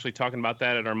 we were actually talking about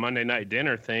that at our Monday night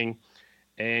dinner thing,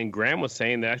 and Graham was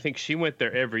saying that I think she went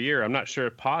there every year. I'm not sure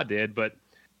if Pa did, but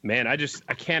man, I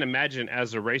can't imagine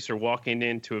as a racer walking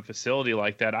into a facility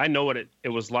like that. I know what it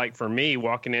was like for me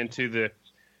walking into the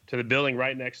building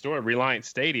right next door, Reliant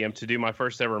Stadium, to do my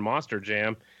first ever Monster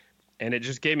Jam. And it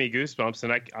just gave me goosebumps,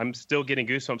 and I'm still getting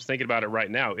goosebumps thinking about it right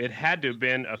now. It had to have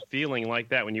been a feeling like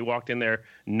that when you walked in there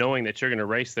knowing that you're going to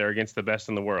race there against the best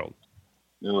in the world.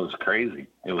 It was crazy.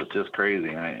 It was just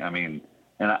crazy. I mean,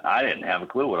 and I didn't have a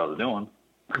clue what I was doing.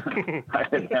 I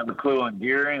didn't have a clue on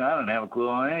gearing. I didn't have a clue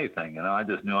on anything. You know, I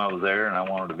just knew I was there, and I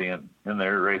wanted to be in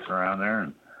there racing around there.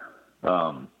 And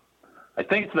I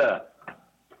think the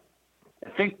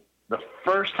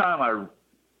first time I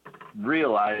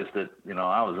realized that, you know,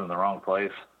 I was in the wrong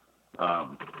place,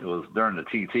 it was during the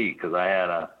TT, because I had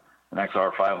an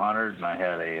XR 500 and I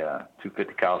had a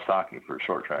 250 Kawasaki for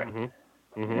short track.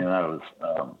 Mm-hmm. Mm-hmm. And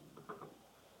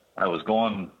I was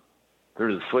going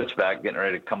through the switchback, getting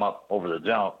ready to come up over the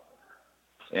jump,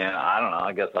 and I don't know,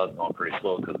 I guess I was going pretty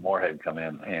slow because Moorhead come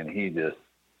in, and he just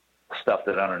stuffed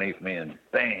it underneath me, and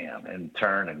bam, and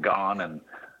turned and gone, and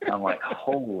I'm like,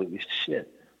 holy shit.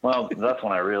 Well, that's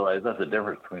when I realized that's the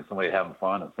difference between somebody having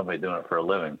fun and somebody doing it for a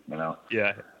living, you know?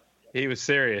 Yeah. He was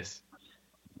serious.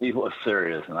 He was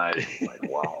serious, and I was like,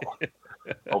 wow.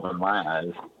 Opened my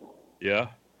eyes. Yeah.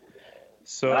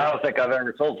 So I don't think I've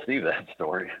ever told Steve that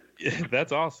story.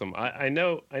 That's awesome. I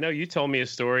know you told me a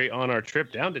story on our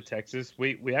trip down to Texas.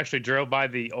 We actually drove by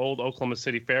the old Oklahoma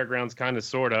City Fairgrounds, kind of,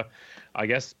 sort of, I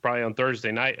guess probably on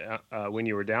Thursday night when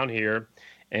you were down here.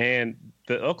 And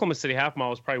the Oklahoma City Half Mile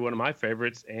was probably one of my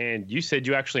favorites. And you said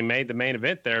you actually made the main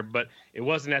event there, but it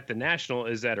wasn't at the national. It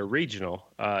was at a regional.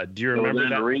 Do you remember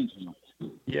that? A regional.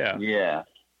 Yeah. Yeah.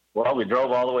 Well, we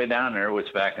drove all the way down there,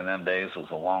 which back in them days was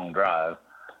a long drive.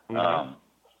 Mm-hmm.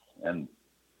 And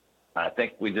I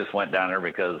think we just went down there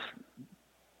because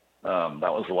that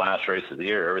was the last race of the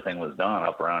year. Everything was done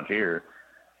up around here,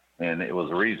 and it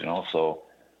was a regional. So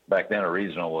back then, a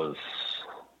regional was,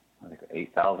 I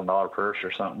think, $8,000 purse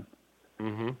or something.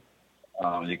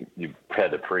 Mm-hmm. You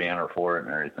had to pre-enter for it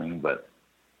and everything, but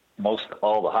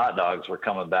all the hot dogs were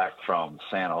coming back from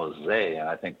San Jose, and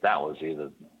I think that was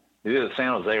either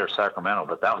San Jose or Sacramento,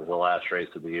 but that was the last race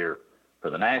of the year for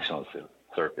the national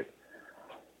circuit.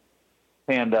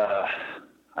 And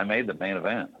I made the main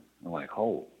event. I'm like,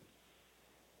 oh,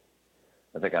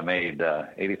 I think I made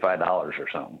 $85 or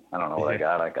something. I don't know what I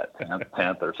got. I got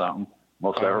 10th or something.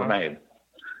 Most I ever made.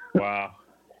 Wow.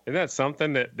 Isn't that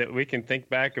something that we can think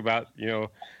back about, you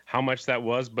know, how much that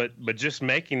was? But just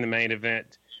making the main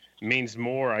event means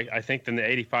more, I think, than the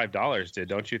 $85 did,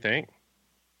 don't you think?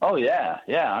 Oh, yeah.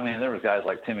 Yeah. I mean, there was guys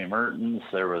like Timmy Mertens.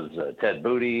 There was Ted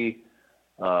Booty.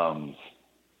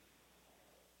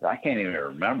 I can't even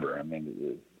remember. I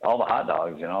mean, all the hot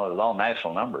dogs, you know, it was all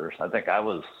national numbers. I think I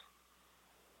was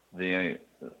the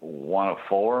one of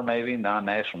four, maybe,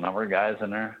 non-national number guys in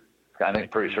there. I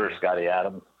think pretty sure Scotty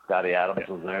Adams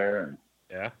was there, and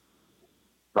yeah,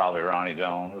 probably Ronnie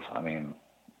Jones. I mean,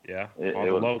 yeah, all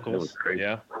the locals. It was crazy.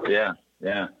 Yeah.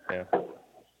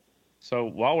 So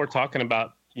while we're talking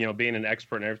about, you know, being an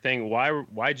expert and everything,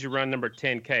 why'd you run number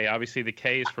 10K? Obviously, the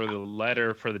K is for the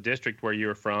letter for the district where you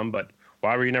were from, but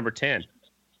why were you number 10?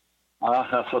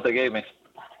 That's what they gave me.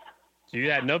 So you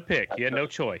had no pick. You had no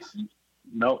choice.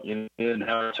 Nope, you didn't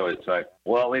have a choice. Right?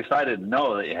 Well, at least I didn't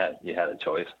know that you had a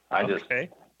choice. I just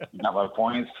got my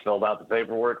points, filled out the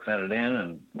paperwork, sent it in,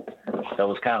 and that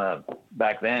was kind of,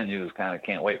 back then, you just kind of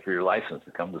can't wait for your license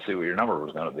to come to see what your number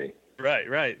was going to be.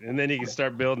 Right. And then you can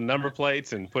start building number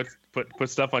plates and put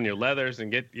stuff on your leathers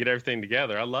and get everything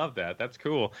together. I love that. That's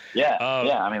cool. Yeah.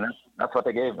 I mean, that's what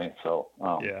they gave me. So.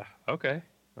 Yeah. Okay.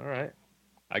 All right.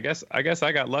 I guess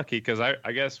I got lucky because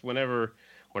I guess when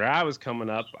I was coming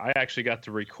up, I actually got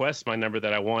to request my number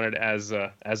that I wanted as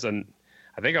an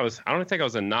I don't think I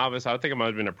was a novice. I think I might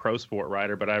have been a pro sport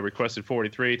rider, but I requested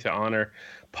 43 to honor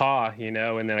Pa, and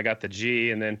then I got the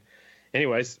G, and then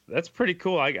anyways, that's pretty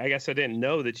cool. I guess I didn't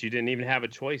know that you didn't even have a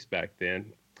choice back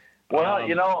then. Well,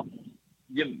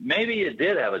 maybe you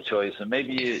did have a choice, and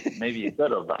maybe you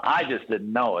could have, but I just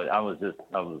didn't know it. I was just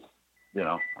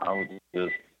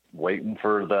waiting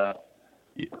for the.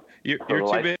 You're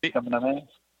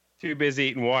too busy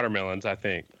eating watermelons, I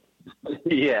think.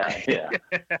 Yeah.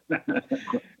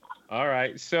 All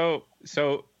right. So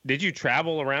did you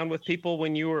travel around with people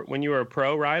when you were a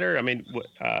pro rider? I mean,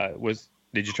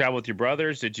 did you travel with your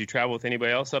brothers? Did you travel with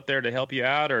anybody else up there to help you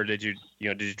out, or did you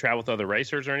travel with other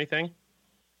racers or anything?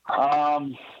 My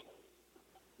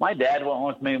dad went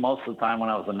with me most of the time when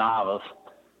I was a novice,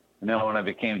 and then when I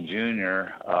became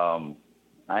junior,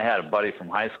 I had a buddy from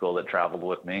high school that traveled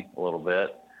with me a little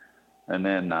bit, and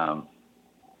then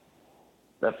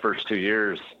that first 2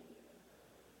 years,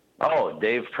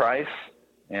 Dave Price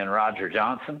and Roger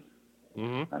Johnson.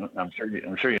 Mm-hmm. I'm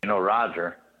sure you know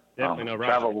Roger. Definitely know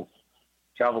Roger.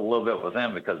 Traveled a little bit with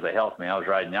them because they helped me. I was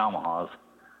riding Yamahas.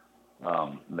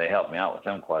 They helped me out with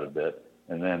them quite a bit.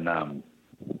 And then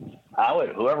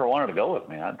whoever wanted to go with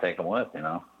me, I'd take them with,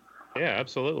 Yeah,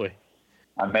 absolutely.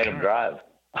 I made them drive.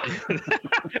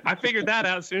 I figured that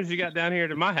out as soon as you got down here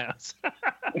to my house.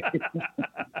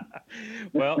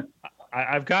 Well,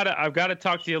 I've got to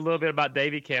talk to you a little bit about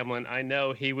Davey Camlin. I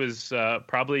know he was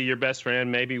probably your best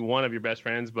friend, maybe one of your best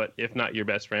friends, but if not your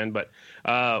best friend. But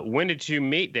when did you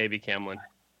meet Davey Camlin?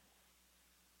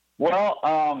 Well,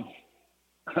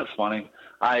 that's funny.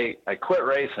 I quit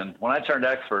racing when I turned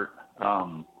expert.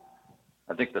 I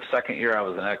think the second year I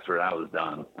was an expert, I was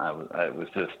done.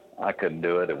 I couldn't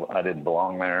do it. I didn't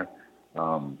belong there.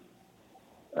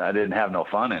 I didn't have no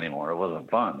fun anymore. It wasn't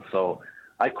fun. So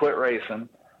I quit racing,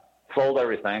 sold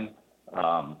everything,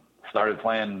 started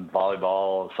playing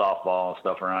volleyball, softball,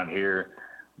 stuff around here,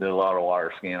 did a lot of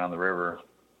water skiing on the river.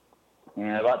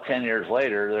 And about 10 years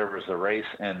later, there was a race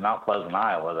in Mount Pleasant,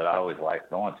 Iowa that I always liked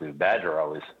going to. Badger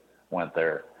always went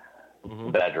there,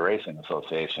 mm-hmm. Badger Racing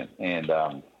Association. And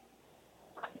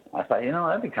I thought,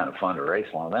 that'd be kind of fun to race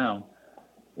one of them.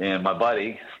 And my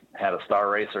buddy had a Star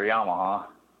Racer Yamaha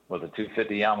with a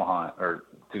 250 Yamaha, or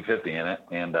 250 in it,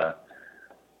 and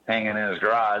hanging in his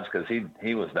garage because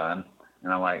he was done.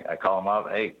 And I called him up,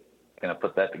 hey, can I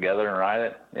put that together and ride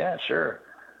it? Yeah, sure.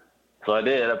 So I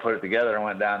did. I put it together and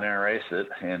went down there and raced it.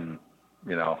 And,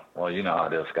 you know how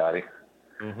it is, Scotty.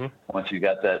 Mm-hmm. Once you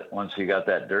got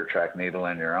that dirt track needle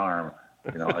in your arm,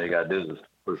 all you got to do is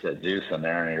push that juice in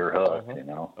there and you're hooked,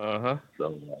 Uh-huh.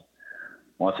 So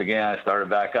once again, I started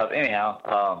back up.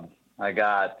 Anyhow, I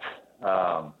got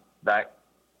back.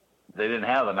 They didn't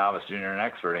have a novice, junior, and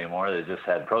expert anymore. They just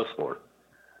had pro sport.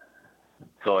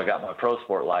 So I got my pro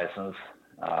sport license.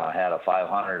 I had a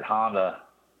 500 Honda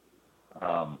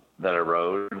that I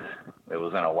rode. It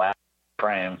was in a wax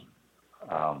frame.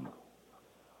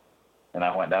 And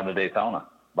I went down to Daytona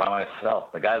by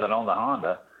myself. The guy that owned the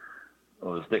Honda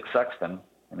was Dick Sexton,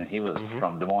 and he was mm-hmm.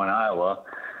 from Des Moines, Iowa.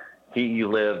 He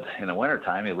lived in the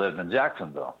wintertime. He lived in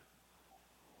Jacksonville.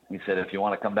 He said, if you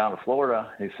want to come down to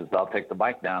Florida, he says, I'll take the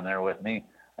bike down there with me.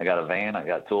 I got a van, I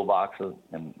got toolboxes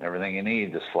and everything you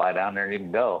need. Just fly down there and you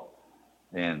can go.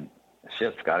 And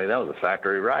shit, Scotty, that was a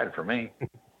factory ride for me.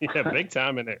 Yeah, big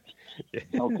time in there.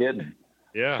 No kidding.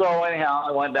 Yeah. So anyhow,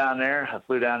 I went down there. I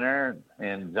flew down there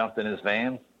and jumped in his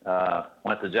van.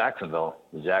 Went to Jacksonville,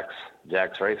 the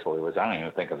Jack's Raceway, which I don't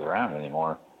even think is around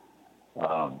anymore.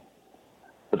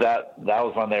 But that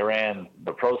was when they ran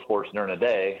the pro sports during the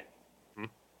day, mm-hmm.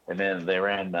 and then they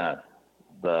ran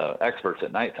the experts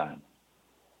at nighttime.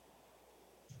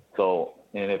 So,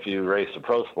 and if you race the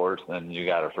pro sports, then you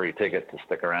got a free ticket to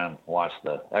stick around and watch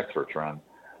the experts run.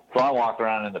 So I walked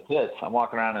around in the pits.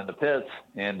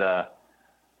 And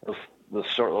this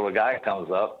short little guy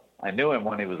comes up. I knew him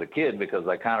when he was a kid because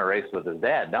I kind of raced with his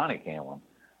dad, Donnie Camlin,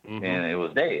 mm-hmm. and it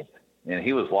was Dave. And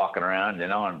he was walking around,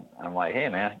 and I'm like, hey,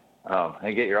 man, can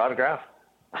I get your autograph?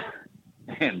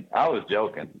 And I was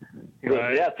joking. He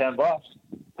goes, yeah, $10.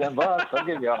 $10, I'll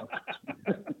give you all.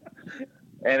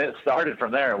 And it started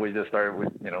from there. We just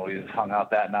hung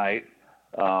out that night.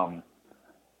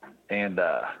 And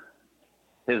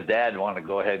his dad wanted to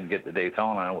go ahead and get to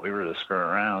Daytona, and we were just screwing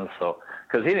around. So,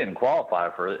 because he didn't qualify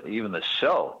for even the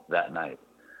show that night.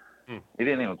 Hmm. He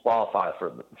didn't even qualify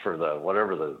for the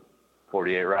whatever the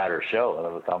 48 rider show.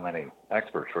 That was how many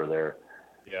experts were there.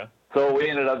 Yeah. So we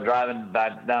ended up driving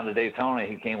back down to Daytona.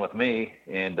 He came with me,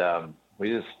 and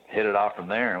we just hit it off from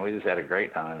there, and we just had a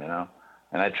great time,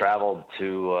 and I traveled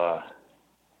to.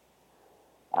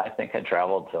 I think I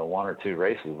traveled to 1 or 2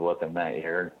 races with him that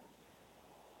year.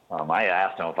 I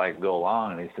asked him if I could go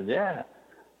along, and he said, "Yeah."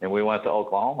 And we went to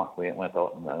Oklahoma. We went to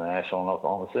the National in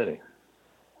Oklahoma City.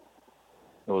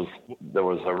 There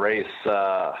was a race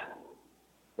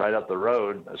right up the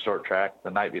road, a short track, the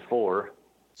night before.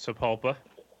 Sapulpa,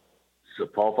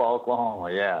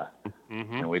 Oklahoma, yeah.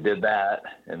 Mm-hmm. And we did that,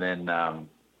 and then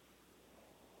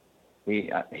they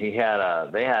had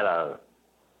a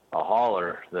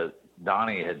hauler that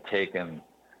Donnie had taken.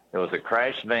 It was a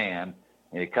crashed van,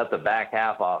 and he cut the back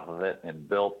half off of it and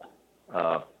built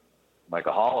like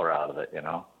a hauler out of it, you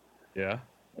know. Yeah.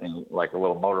 And like a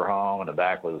little motor home, and the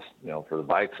back was, for the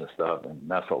bikes and stuff, and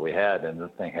that's what we had. And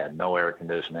this thing had no air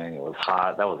conditioning. It was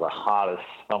hot. That was the hottest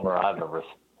summer I've ever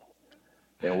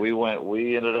seen. And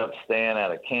we ended up staying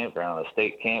at a campground, a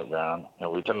state campground, and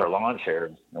we took our lawn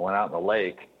chairs and went out in the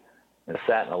lake and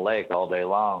sat in the lake all day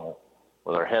long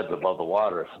with our heads above the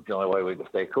water. It's the only way we could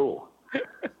stay cool.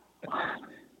 It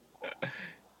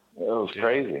was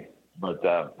crazy. But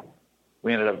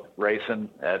we ended up racing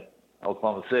at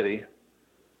Oklahoma City,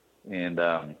 and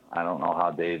I don't know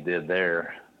how Dave did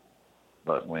there,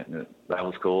 but that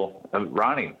was cool.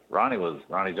 Ronnie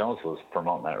Jones was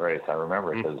promoting that race. I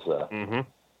remember because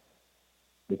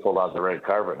he pulled out the red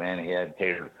carpet, man. He had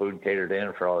food catered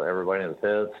in for everybody in the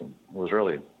pits, and it was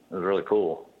really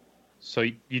cool. So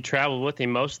you traveled with him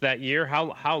most of that year.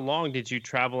 How long did you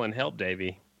travel and help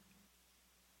Davey?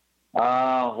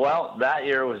 Well, that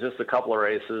year was just a couple of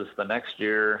races. The next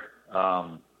year,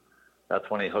 that's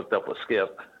when he hooked up with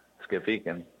Skip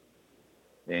Eakin.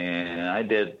 And I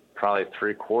did probably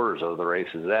 3/4 of the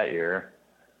races that year.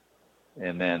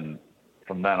 And then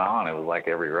from then on, it was like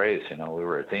every race, we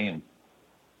were a team.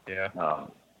 Yeah.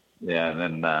 And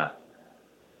then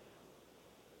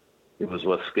he was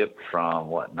with Skip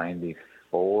from,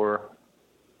 94,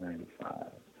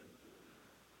 95,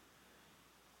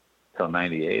 till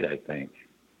 98, I think.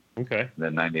 Okay.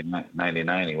 Then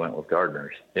 99, he went with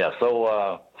Gardner's. Yeah,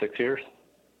 so 6 years.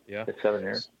 Yeah. 6, 7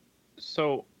 years.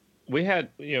 So we had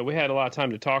a lot of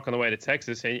time to talk on the way to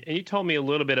Texas, and you told me a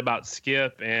little bit about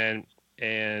Skip, and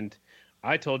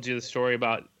I told you the story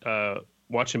about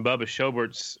watching Bubba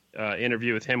Schobert's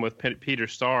interview with him with Peter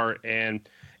Starr, and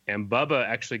Bubba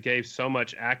actually gave so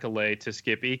much accolade to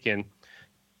Skip Eakin.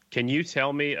 Can you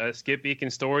tell me a Skip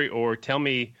Eakin story, or tell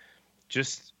me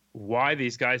just why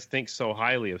these guys think so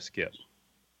highly of Skip?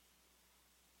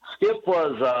 Skip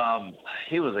was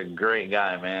he was a great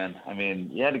guy, man. I mean,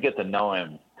 you had to get to know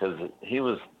him because he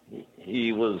was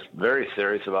very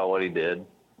serious about what he did.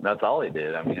 That's all he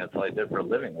did. I mean, that's all he did for a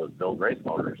living was build race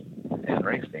motors and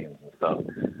race teams and stuff.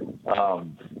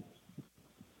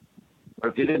 But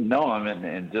if you didn't know him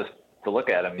and just to look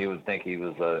at him, you would think he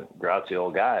was a grouchy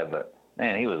old guy. But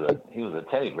man, he was a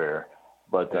teddy bear.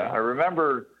 But I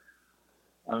remember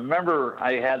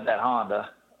I had that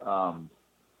Honda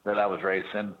that I was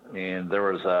racing, and there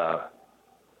was a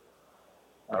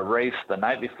race the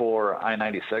night before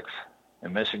I-96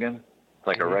 in Michigan. It's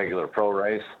like a regular pro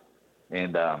race.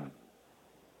 And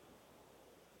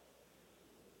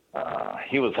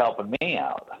he was helping me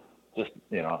out. Just,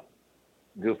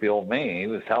 goofy old me. He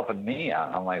was helping me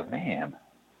out. I'm like, man.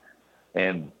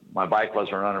 And my bike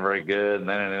wasn't running very good, and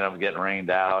then it ended up getting rained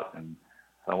out. And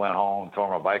I went home, tore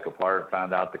my bike apart,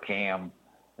 found out the cam,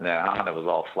 and that Honda was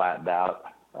all flattened out.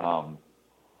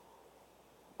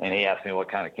 And he asked me what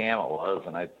kind of cam it was,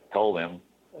 and I told him.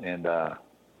 And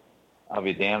I'll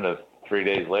be damned if 3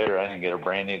 days later I didn't get a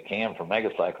brand new cam from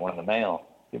Megacycle in the mail.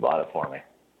 He bought it for me.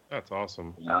 That's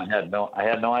awesome. I had no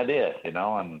idea, and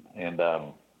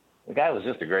the guy was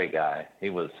just a great guy. He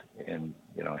was, and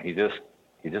he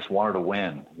just wanted to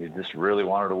win. He just really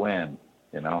wanted to win,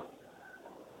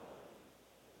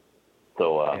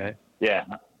 So yeah,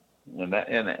 and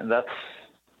that's,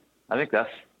 I think that's.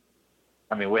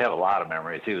 I mean, we have a lot of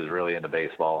memories. He was really into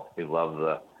baseball. He loved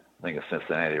the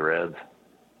Cincinnati Reds.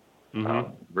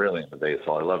 Really into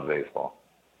baseball. I love baseball.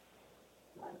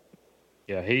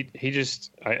 Yeah, he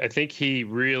just I think he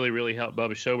really, really helped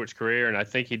Bubba Schobert's career, and I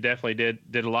think he definitely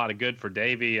did a lot of good for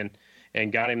Davey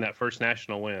and got him that first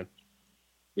national win.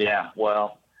 Yeah,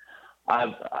 well,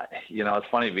 it's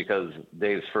funny because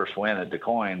Dave's first win at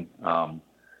DuQuoin, I'm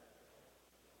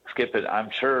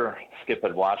sure Skip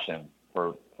had watched him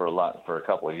for a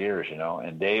couple of years,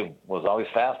 and Dave was always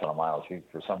fast on the miles.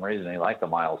 For some reason, he liked the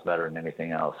miles better than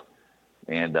anything else.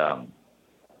 And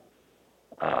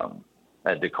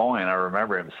at DuQuoin, I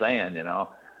remember him saying,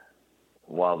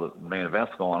 while the main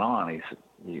event's going on,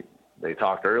 they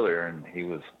talked earlier, and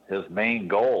his main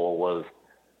goal was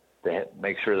to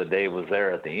make sure that Dave was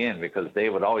there at the end, because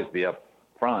Dave would always be up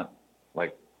front,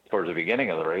 like towards the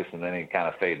beginning of the race, and then he'd kind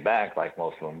of fade back like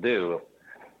most of them do.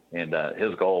 And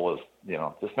his goal was,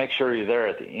 just make sure you're there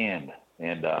at the end.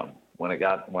 And when the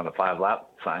 5-lap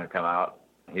sign come out,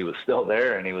 he was still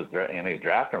there, and he was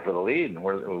drafting for the lead. And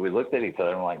we looked at each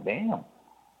other and we're like, damn,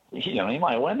 he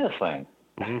might win this thing.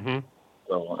 Mm-hmm.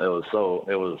 So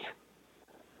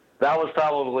that was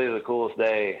probably the coolest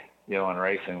day, in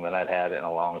racing that I'd had in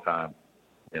a long time.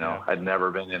 I'd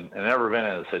never been in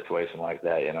a situation like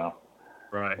that,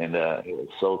 Right. And it was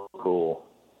so cool.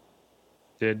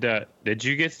 Did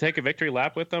you get to take a victory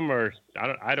lap with them, or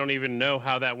I don't even know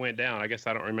how that went down. I guess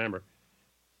I don't remember.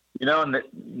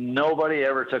 Nobody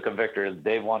ever took a victory.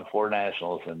 Dave won 4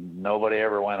 nationals, and nobody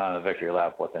ever went on a victory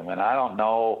lap with him. And I don't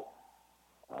know.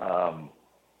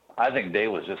 I think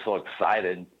Dave was just so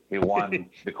excited. He won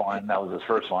the coin. That was his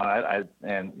first one. I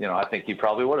think he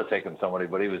probably would have taken somebody,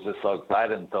 but he was just so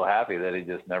excited and so happy that he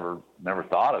just never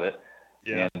thought of it.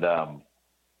 Yeah. And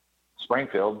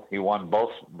Springfield, he won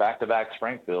both back-to-back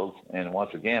Springfields, and once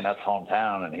again, that's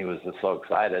hometown, and he was just so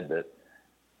excited that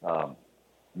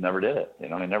never did it. He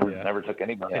never took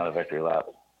anybody on a victory lap.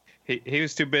 He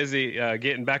was too busy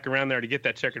getting back around there to get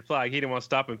that checkered flag. He didn't want to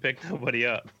stop and pick nobody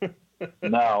up.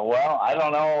 No, well, I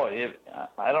don't know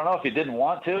if he didn't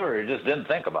want to or he just didn't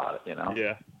think about it.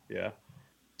 Yeah.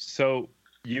 So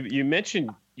you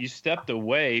mentioned you stepped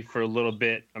away for a little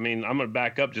bit. I mean, I'm going to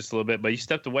back up just a little bit, but you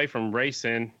stepped away from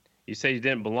racing. You say you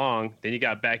didn't belong. Then you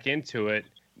got back into it.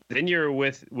 Then you're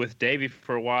with Davey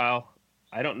for a while.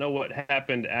 I don't know what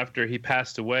happened after he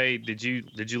passed away. Did you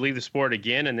leave the sport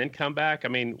again and then come back? I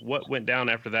mean, what went down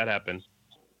after that happened?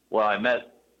 Well, I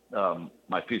met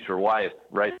my future wife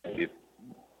right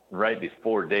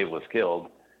before Dave was killed,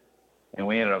 and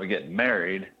we ended up getting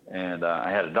married. And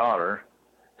I had a daughter.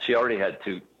 She already had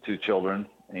two children,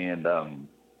 and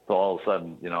so all of a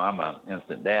sudden, I'm an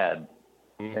instant dad.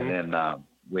 Mm-hmm. And then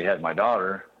we had my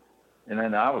daughter, and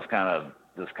then I was kind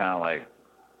of like,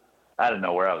 I didn't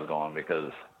know where I was going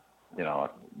because,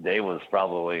 Dave was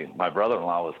probably, my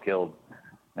brother-in-law was killed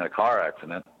in a car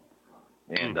accident,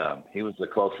 and he was the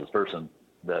closest person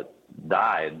that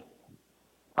died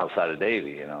outside of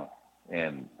Davey,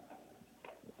 and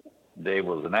Dave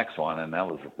was the next one, and that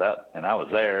was that, and I was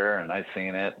there, and I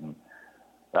seen it, and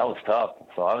that was tough.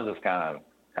 So I was just kind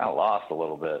of lost a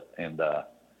little bit, and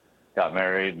got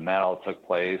married, and that all took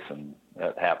place, and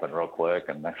that happened real quick.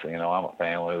 And next thing you know, I'm a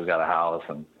family. We got a house,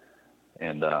 and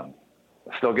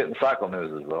still getting cycle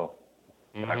newses though.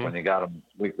 Mm-hmm. Back when you got a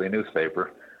weekly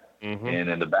newspaper, mm-hmm. And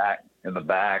in the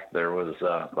back there was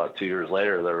about 2 years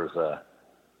later there was a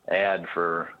ad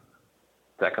for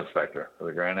Tech Inspector for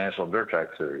the Grand National Dirt Track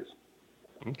Series.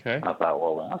 Okay. I thought,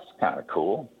 well, that's kind of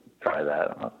cool. Try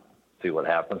that. I'll see what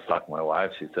happens. Talked to my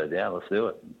wife. She said, yeah, let's do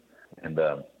it. And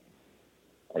I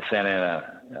sent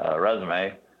in a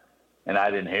resume, and I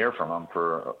didn't hear from them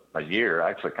for a year. I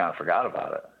actually kind of forgot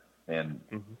about it. And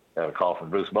mm-hmm. got a call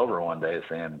from Bruce Bober one day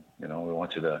saying, we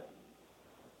want you to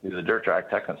be the Dirt Track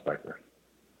Tech Inspector.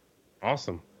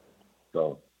 Awesome.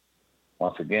 So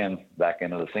once again, back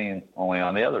into the scene, only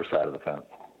on the other side of the fence.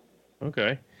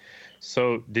 Okay.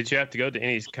 So did you have to go to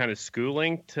any kind of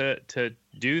schooling to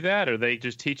do that, or they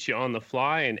just teach you on the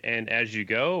fly and as you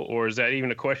go, or is that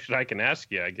even a question I can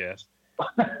ask you, I guess?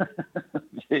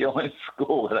 The only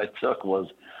school that I took was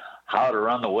how to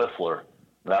run the Whistler.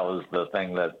 That was the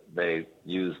thing that they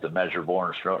used to measure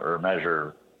bore stroke or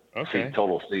measure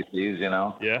total CCs,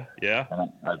 Yeah.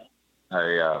 And I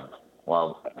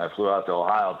flew out to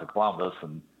Ohio to Columbus,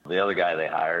 and the other guy they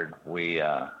hired, we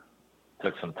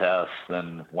took some tests,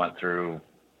 then went through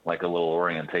like a little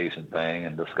orientation thing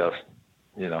and discussed,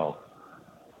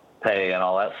 pay and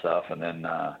all that stuff. And then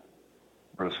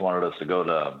Bruce wanted us to go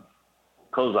to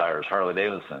Kozire's Harley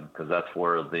Davidson because that's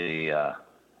where the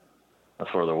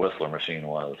Whistler machine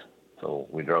was. So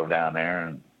we drove down there,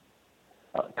 and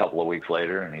a couple of weeks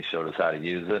later, and he showed us how to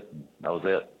use it, and that was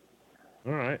it.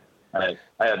 All right. I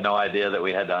had no idea that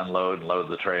we had to unload and load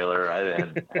the trailer. I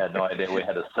had no idea we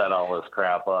had to set all this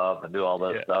crap up and do all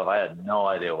this stuff. I had no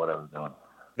idea what I was doing.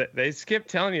 They skip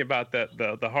telling you about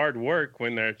the hard work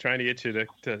when they're trying to get you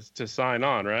to sign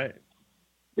on, right?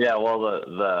 Yeah, well,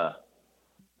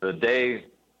 the day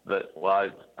that I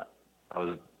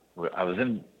was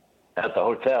in at the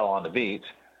hotel on the beach,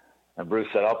 and Bruce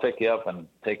said, "I'll pick you up and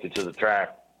take you to the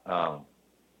track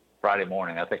Friday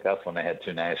morning." I think that's when they had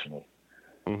 2 nationals.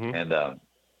 Mm-hmm. And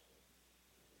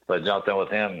so I jumped in with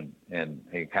him, and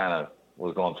he kind of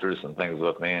was going through some things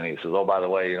with me, and he says, "Oh, by the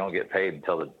way, you don't get paid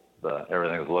until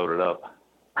everything's loaded up."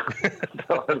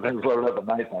 Until everything's loaded up at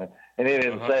nighttime. And he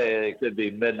didn't say it could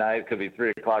be midnight, it could be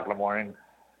 3 o'clock in the morning.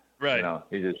 Right. You know,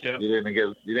 you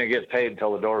didn't get paid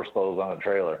until the doors closed on a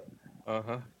trailer.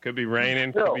 Could be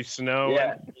raining, could be snow.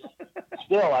 Yeah.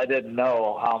 Still, I didn't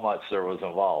know how much there was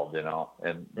involved, you know,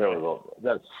 and there was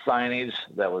that signage,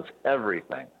 that was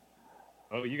everything.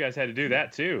 Oh, you guys had to do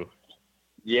that too.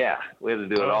 Yeah, we had to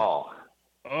do it all.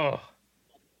 Oh,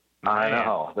 I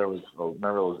know.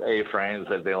 Remember those A-frames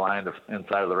that they lined the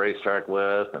inside of the racetrack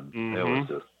with, and it was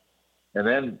just. And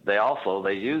then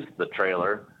they used the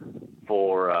trailer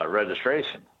for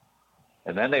registration.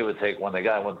 And then they would when they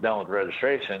got done with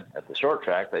registration at the short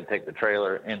track, they'd take the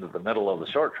trailer into the middle of the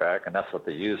short track, and that's what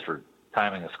they used for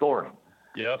timing and scoring.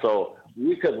 Yeah. So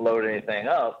we couldn't load anything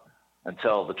up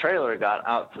until the trailer got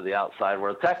out to the outside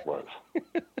where the tech was.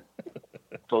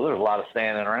 So there was a lot of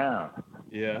standing around.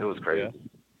 Yeah. It was crazy. Yeah.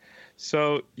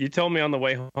 So you told me on the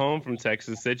way home from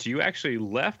Texas that you actually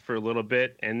left for a little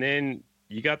bit, and then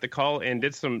you got the call and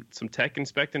did some tech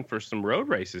inspecting for some road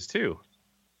races too.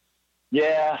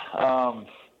 Yeah. I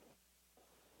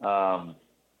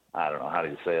don't know, how do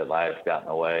you say it? Life got in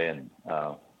the way, and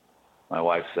my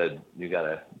wife said, "You got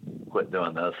to quit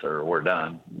doing this, or we're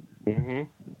done."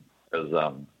 Because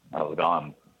I was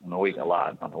gone on a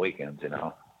lot on the weekends, you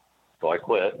know. So I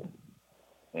quit,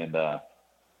 and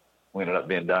we ended up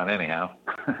being done anyhow.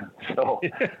 So.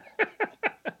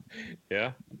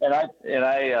 Yeah. And I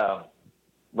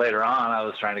later on, I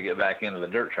was trying to get back into the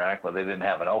dirt track, but they didn't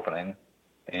have an opening.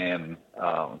 And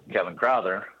Kevin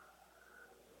Crowther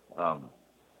found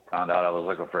out I was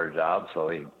looking for a job, so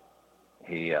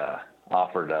he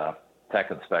offered a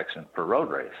tech inspection for road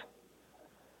race.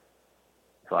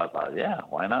 So I thought, yeah,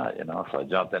 why not? You know, so I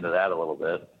jumped into that a little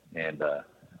bit, and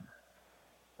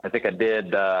I think I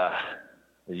did the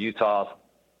Utah,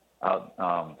 out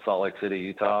Salt Lake City,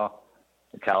 Utah,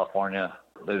 California.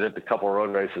 They did a couple of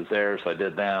road races there, so I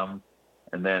did them.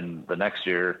 And then the next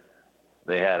year,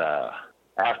 they had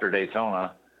after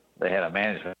Daytona, they had a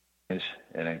management change,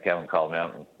 and then Kevin called me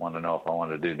up and wanted to know if I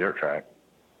wanted to do dirt track.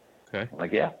 Okay. I'm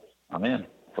like, yeah, I'm in.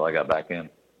 So I got back in.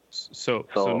 So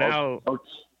now,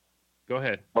 go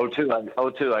ahead. 02,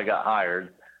 I got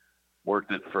hired,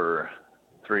 worked it for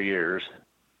 3 years,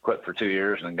 quit for 2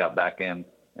 years, and then got back in,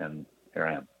 and here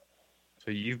I am. So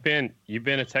you've been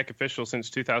a tech official since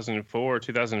 2004,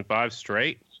 2005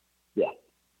 straight? Yeah.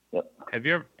 Yep.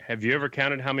 Have you ever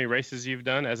counted how many races you've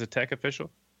done as a tech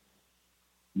official?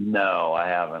 No, I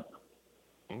haven't.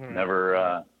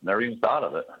 Never even thought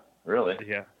of it, really.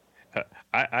 Yeah.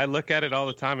 I look at it all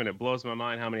the time, and it blows my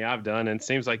mind how many I've done, and it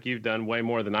seems like you've done way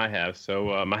more than I have.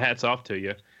 So my hat's off to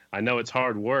you. I know it's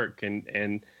hard work,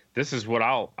 and this is what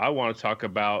I want to talk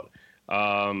about.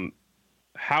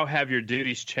 How have your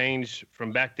duties changed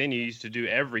from back then? You used to do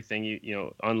everything, you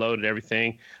know, unloaded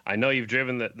everything. I know you've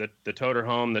driven the toter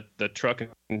home, the truck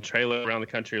and trailer around the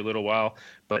country a little while,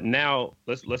 but now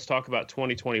let's talk about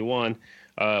 2021.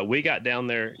 We got down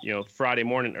there, you know, Friday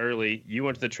morning early. You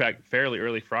went to the track fairly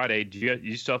early Friday. Do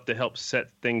you still have to help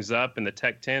set things up in the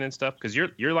Tech 10 and stuff? Because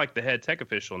you're like the head tech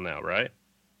official now, right?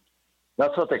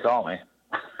 That's what they call me.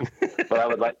 But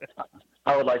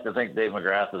I would like to think Dave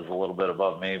McGrath is a little bit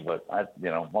above me, but I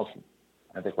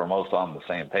think we're most on the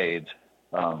same page.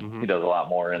 He does a lot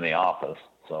more in the office.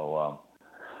 So,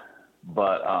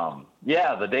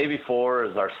 yeah, the day before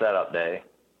is our setup day.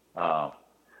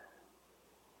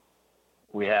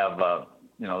 We have,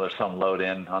 there's some load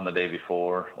in on the day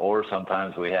before, or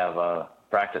sometimes we have a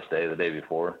practice day the day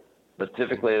before, but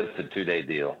typically it's a 2-day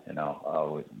deal. You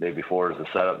know, the day before is the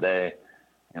setup day,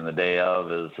 and the day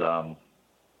of is,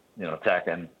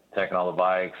 tacking all the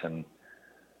bikes and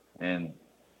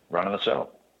running the show.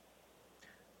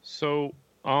 So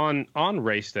on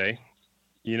race day,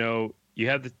 you know, you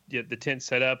have the tent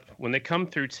set up. When they come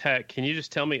through tech, can you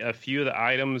just tell me a few of the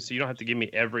items? You don't have to give me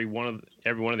every one of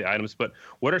the items, but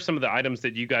what are some of the items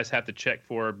that you guys have to check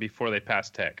for before they pass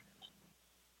tech?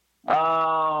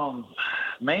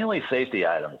 Mainly safety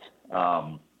items.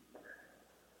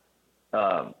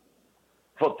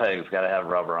 Foot pegs got to have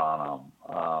rubber on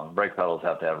them. Brake pedals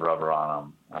have to have rubber on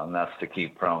them. And that's to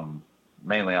keep from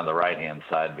mainly on the right-hand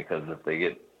side, because if they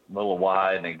get a little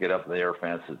wide and they get up the air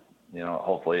fence,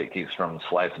 hopefully it keeps from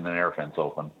slicing an air fence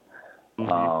open.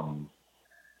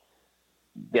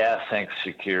 Gas tanks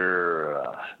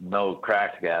secure, no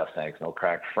cracked gas tanks, no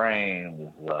cracked frames,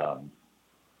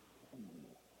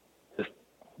 just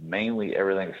mainly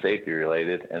everything safety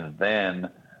related. And then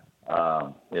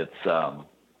it's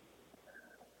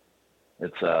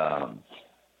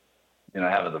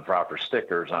having the proper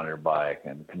stickers on your bike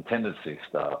and contingency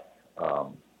stuff.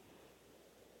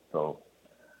 So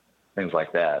things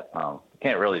like that.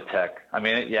 Can't really tech. I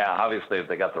mean, obviously if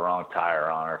they got the wrong tire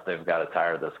on, or if they've got a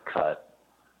tire that's cut,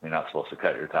 you're not supposed to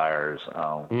cut your tires.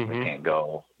 They can't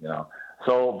go,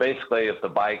 So basically, if the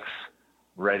bike's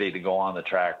ready to go on the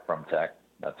track from Tech,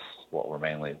 that's what we're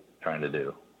mainly trying to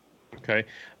do. Okay.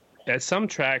 At some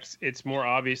tracks, it's more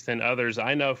obvious than others.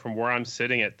 I know from where I'm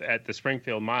sitting at the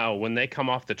Springfield Mile, when they come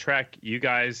off the track, you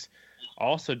guys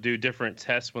also do different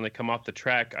tests when they come off the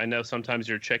track. I know sometimes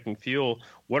you're checking fuel.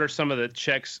 What are some of the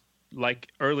checks like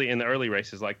early in the early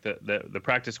races, like the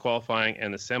practice qualifying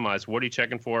and the semis? What are you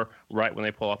checking for right when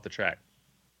they pull off the track?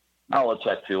 I'll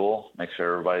check fuel, make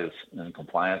sure everybody's in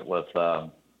compliant with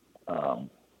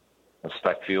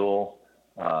spec fuel,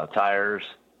 tires.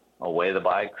 I'll weigh the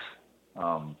bikes.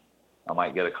 I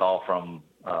might get a call from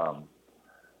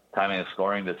timing and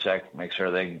scoring to check, make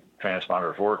sure the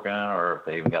transponder's working, or if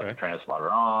they even got the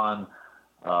transponder on.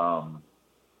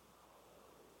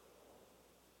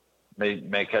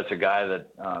 May catch a guy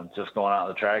that just going out on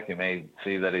the track. You may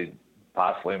see that he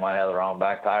possibly might have the wrong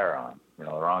back tire on, the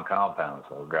wrong compound.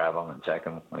 So we'll grab him and check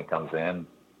him when he comes in.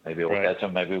 Maybe we'll catch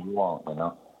him, maybe we won't.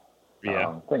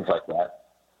 Things like that.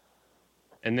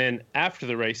 And then after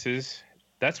the races,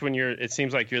 that's when it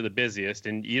seems like you're the busiest,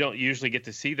 and you don't usually get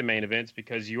to see the main events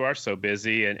because you are so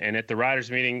busy. And at the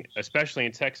riders meeting, especially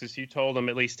in Texas, you told them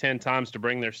at least 10 times to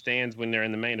bring their stands when they're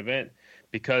in the main event,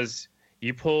 because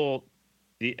you pull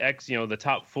the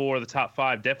top 4, the top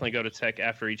 5 definitely go to Tech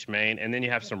after each main, and then you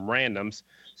have some randoms.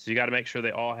 So you got to make sure they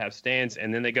all have stands,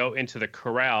 and then they go into the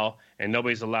corral, and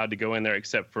nobody's allowed to go in there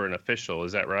except for an official.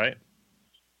 Is that right?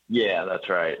 Yeah, that's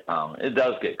right. It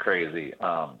does get crazy.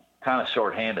 Kind of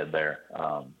short-handed there.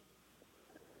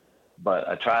 But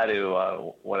I try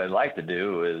to, what I'd like to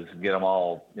do is get them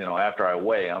all, after I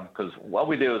weigh them, because what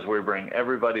we do is we bring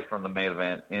everybody from the main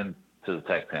event into the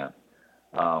Tech tent.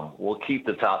 We'll keep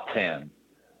the top 10.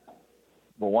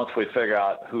 But once we figure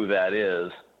out who that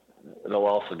is, it'll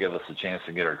also give us a chance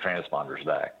to get our transponders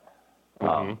back.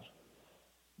 And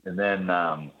then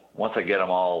once I get them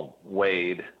all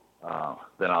weighed,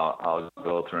 then I'll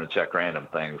go through and check random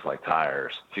things like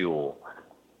tires, fuel,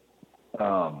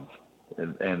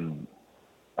 and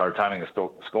our timing and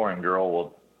scoring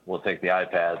girl will take the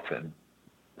iPads, and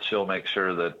she'll make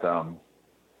sure that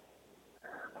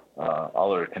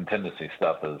all their contingency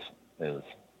stuff is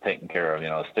taken care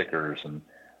of. Stickers and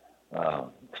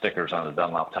stickers on the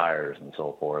Dunlop tires and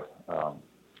so forth,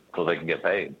 so they can get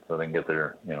paid, so they can get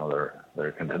their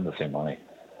contingency money.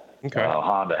 Okay.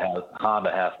 Honda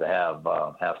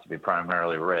has to be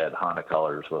primarily red, Honda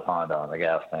colors with Honda on the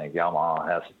gas tank. Yamaha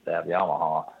has to have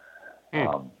Yamaha.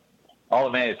 All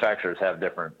the manufacturers have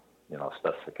different,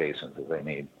 specifications that they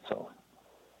need.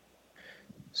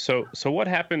 So what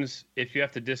happens if you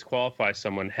have to disqualify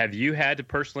someone? Have you had to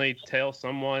personally tell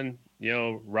someone,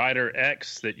 rider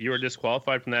X, that you are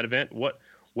disqualified from that event? What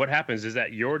happens? Is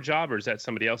that your job or is that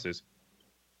somebody else's?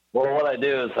 Well, what I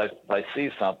do is if I see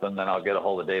something, then I'll get a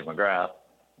hold of Dave McGrath,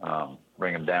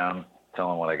 bring him down,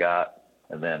 tell him what I got,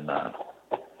 and then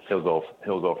he'll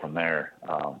go from there.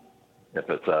 If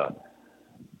it's a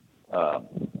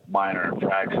minor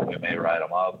infraction, we may write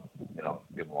them up,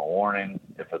 give them a warning.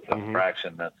 If it's an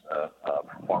infraction that's a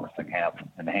performance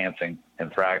enhancing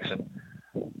infraction,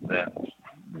 then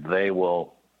they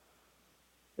will.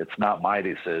 It's not my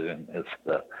decision; it's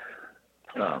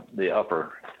the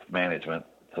upper management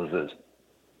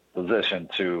position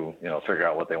to figure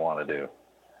out what they want to do.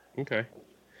 Okay.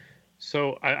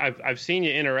 So I've seen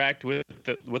you interact with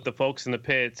the folks in the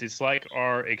pits. It's like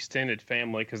our extended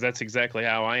family, because that's exactly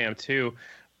how I am too.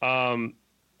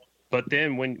 But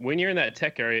then when you're in that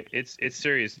Tech area, it's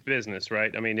serious business,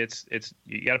 right? I mean, it's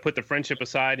you got to put the friendship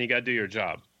aside and you got to do your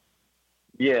job.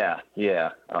 Yeah.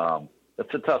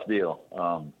 It's a tough deal.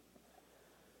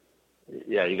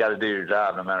 You got to do your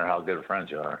job no matter how good of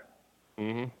friends you are.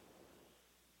 Mm-hmm.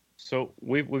 So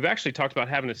we've actually talked about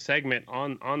having a segment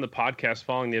on the podcast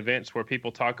following the events where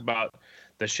people talk about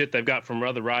the shit they've got from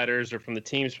other riders or from the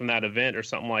teams from that event or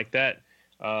something like that.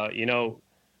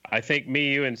 I think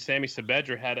me, you, and Sammy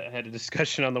Sabedra had a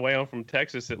discussion on the way home from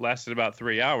Texas that lasted about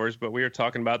 3 hours, but we were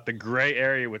talking about the gray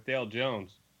area with Dale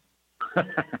Jones.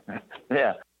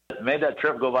 Yeah, it made that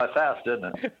trip go by fast,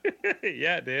 didn't it?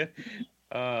 Yeah, it did.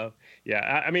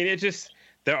 I mean, it just,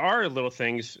 there are little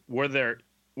things. Were there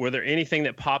anything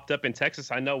that popped up in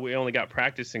Texas? I know we only got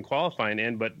practice and qualifying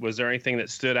in, but was there anything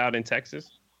that stood out in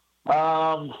Texas?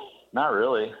 Not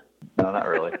really. No, not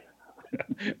really.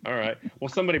 All right. Well,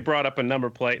 somebody brought up a number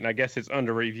plate, and I guess it's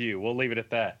under review. We'll leave it at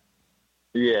that.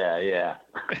 Yeah.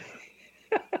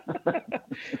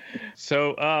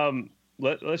 So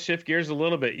let's shift gears a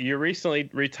little bit. You recently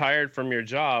retired from your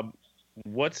job.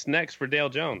 What's next for Dale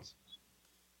Jones?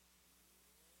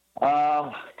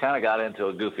 Kind of got into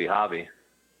a goofy hobby.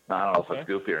 I don't know if it's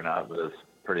goofy or not, but it's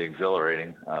pretty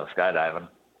exhilarating, skydiving.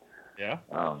 Yeah.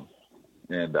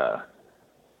 And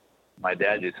my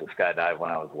dad used to skydive when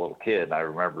I was a little kid, and I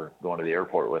remember going to the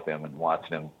airport with him and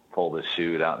watching him pull the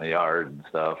chute out in the yard and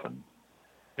stuff. And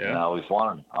I always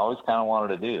kind of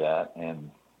wanted to do that.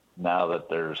 And now that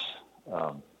there's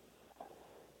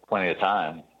plenty of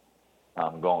time,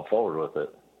 I'm going forward with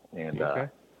it. And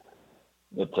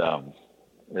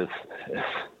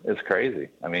it's crazy.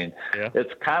 I mean,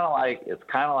 it's kind of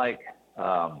like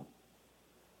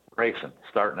racing,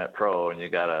 starting at pro, and you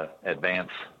got to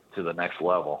advance to the next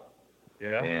level.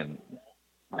 Yeah. And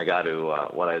I got to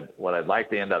what I'd like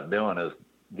to end up doing is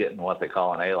getting what they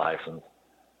call an A license.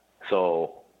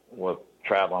 So with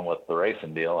traveling with the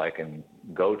racing deal, I can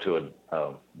go to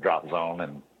a drop zone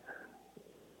and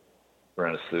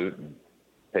rent a suit and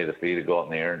pay the fee to go up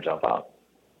in the air and jump out.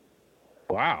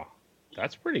 Wow,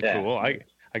 that's pretty cool.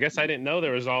 I guess I didn't know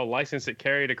there was all license that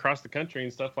carried across the country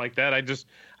and stuff like that. I guess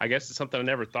it's something I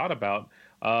never thought about.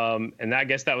 And I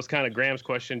guess that was kind of Graham's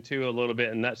question too, a little bit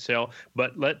in a nutshell.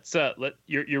 But let's let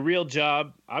your real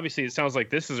job. Obviously, it sounds like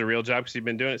this is a real job because you've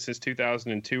been doing it since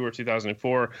 2002 or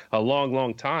 2004, a long,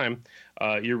 long time.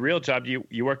 Your real job,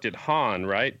 you worked at Hahn,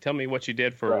 right? Tell me what you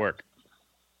did for work.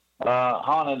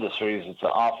 Hahn Industries, it's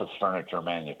an office furniture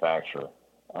manufacturer.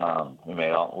 We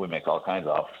make all kinds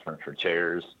of office furniture,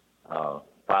 chairs,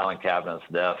 filing cabinets,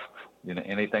 desks,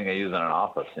 anything they use in an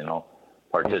office,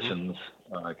 partitions,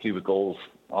 cubicles,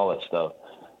 all that stuff.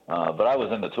 But I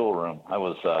was in the tool room. I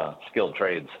was skilled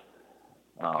trades.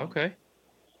 Okay.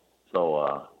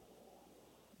 So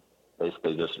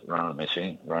basically just running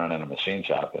in a machine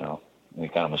shop, any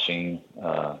kind of machine,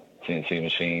 CNC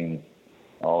machine,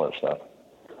 all that stuff.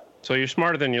 So you're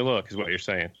smarter than you look, is what you're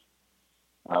saying.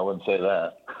 I wouldn't say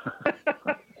that.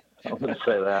 I wouldn't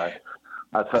say that.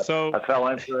 I fell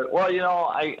into it. Well,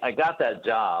 I got that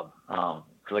job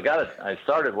because I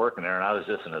started working there, and I was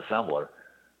just an assembler,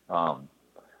 and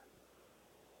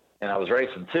I was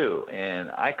racing too.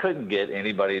 And I couldn't get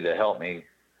anybody to help me.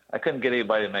 I couldn't get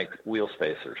anybody to make wheel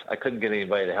spacers. I couldn't get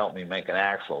anybody to help me make an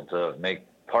axle to make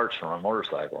parts from a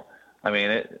motorcycle. I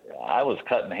mean, I was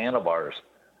cutting handlebars.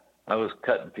 I was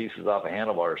cutting pieces off of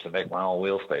handlebars to make my own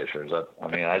wheel spacers. That's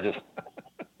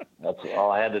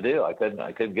all I had to do. I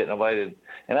couldn't get nobody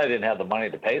and I didn't have the money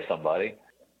to pay somebody.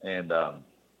 And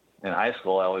in high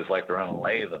school, I always liked to run a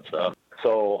lathe and stuff.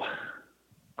 So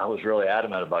I was really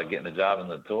adamant about getting a job in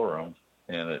the tool room,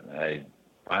 and I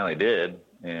finally did.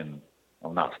 And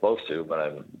I'm not supposed to, but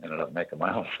I ended up making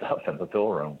my own stuff in the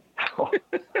tool room.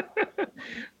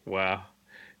 Wow.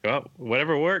 Well,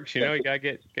 whatever works, you gotta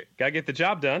get the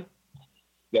job done.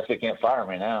 Guess they can't fire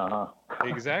me now, huh?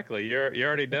 Exactly. You're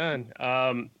already done.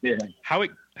 Yeah.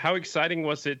 How exciting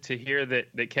was it to hear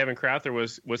that Kevin Crowther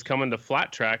was coming to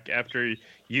Flat Track after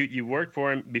you worked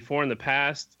for him before in the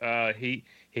past? He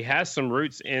has some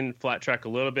roots in Flat Track a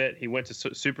little bit. He went to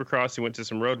Supercross. He went to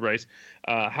some road race.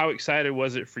 How excited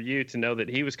was it for you to know that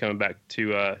he was coming back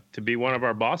to be one of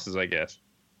our bosses, I guess?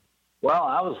 Well,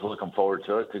 I was looking forward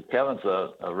to it because Kevin's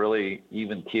a really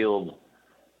even-keeled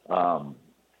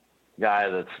guy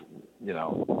that's,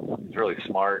 he's really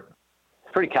smart.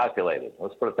 He's pretty calculated.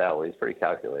 Let's put it that way. He's pretty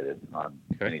calculated on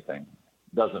anything.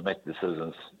 Doesn't make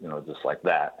decisions, just like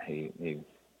that. He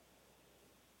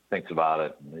thinks about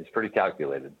it. And he's pretty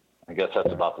calculated. I guess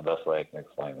that's about the best way I can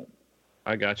explain it.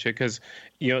 I got you. Because,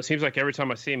 it seems like every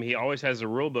time I see him, he always has a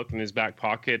rule book in his back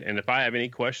pocket. And if I have any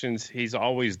questions, he's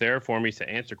always there for me to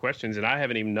answer questions. And I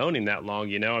haven't even known him that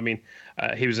long, I mean,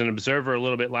 he was an observer a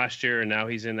little bit last year, and now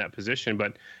he's in that position.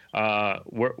 But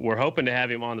we're hoping to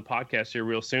have him on the podcast here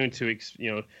real soon to,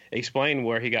 explain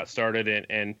where he got started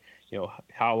and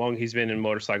how long he's been in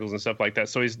motorcycles and stuff like that.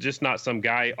 So he's just not some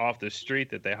guy off the street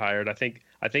that they hired. I think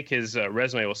his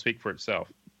resume will speak for itself.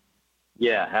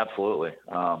 Yeah, absolutely.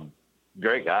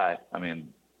 Great guy. I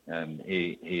mean, and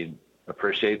he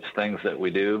appreciates things that we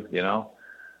do, that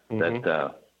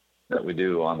we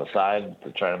do on the side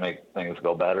to try to make things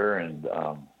go better. And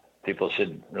people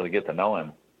should really get to know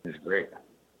him. He's great.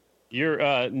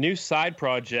 Your new side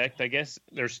project, I guess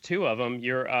there's two of them.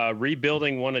 You're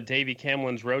rebuilding one of Davey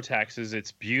Camlin's Rotaxes.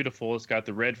 It's beautiful. It's got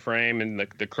the red frame and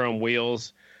the chrome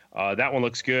wheels. That one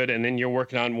looks good. And then you're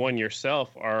working on one yourself.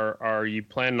 Are you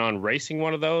planning on racing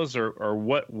one of those, or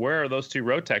where are those two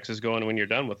Rotaxes going when you're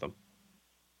done with them?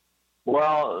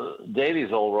 Well,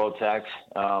 Davey's old Rotax,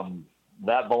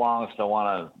 that belongs to one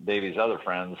of Davey's other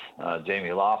friends,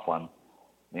 Jamie Laughlin.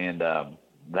 And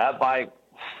that bike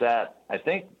sat,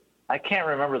 I can't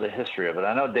remember the history of it.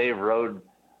 I know Dave rode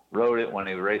it when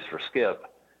he raced for Skip.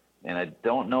 And I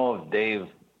don't know if Dave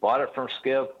bought it from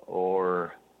Skip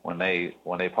or when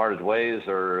they parted ways,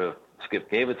 or if Skip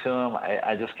gave it to him.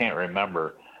 I just can't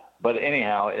remember. But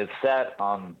anyhow, it sat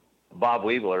on Bob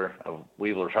Weebler of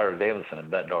Weebler Charter Davidson in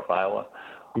Bettendorf, Iowa.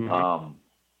 Mm-hmm.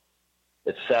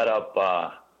 It sat up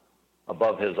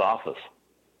above his office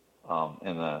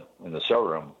in the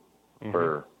showroom mm-hmm.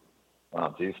 for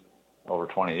over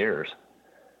 20 years.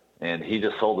 And he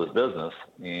just sold his business,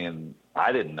 and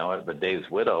I didn't know it, but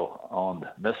Dave's widow owned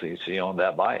Missy. She owned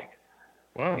that bike.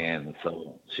 Wow. And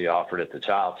so she offered it to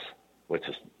Chops, which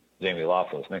is Jamie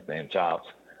Laughlin's nickname, Chops.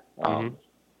 Mm-hmm.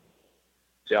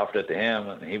 She offered it to him,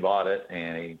 and he bought it,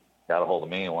 and he got a hold of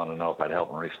me and wanted to know if I'd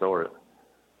help him restore it.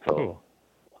 So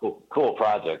cool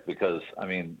project, because, I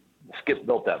mean, Skip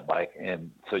built that bike,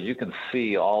 and so you can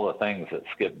see all the things that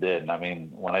Skip did. And, I mean,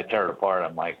 when I tear it apart,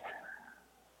 I'm like,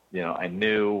 you know, I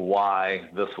knew why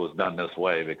this was done this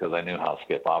way, because I knew how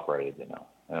Skip operated, you know,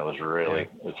 and it was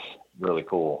it's really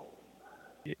cool.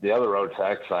 The other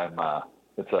Rotex,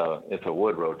 it's a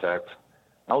wood Rotex.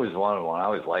 I always wanted one. I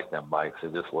always liked them bikes.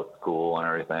 It just looked cool and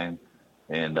everything.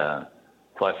 And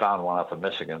so I found one up in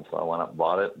Michigan, so I went up and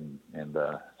bought it, and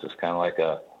just kind of like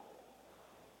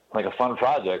a fun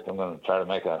project. I'm going to try to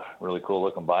make a really cool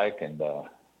looking bike, and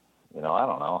you know, I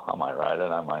don't know. I might ride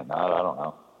it. I might not. I don't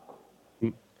know.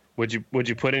 Would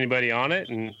you put anybody on it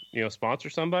and, you know, sponsor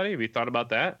somebody? Have you thought about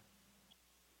that?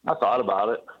 I thought about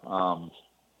it.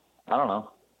 I don't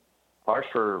know. Parts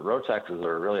for Rotexes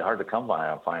are really hard to come by,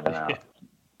 I'm finding out.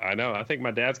 I know. I think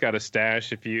my dad's got a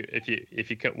stash.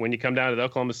 When you come down to the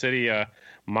Oklahoma City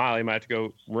mile, you might have to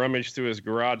go rummage through his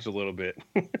garage a little bit.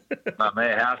 I may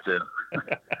have to.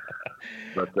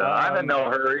 But I'm in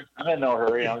no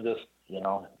hurry. I'm just, you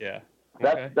know. Yeah.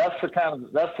 That's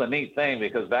the neat thing,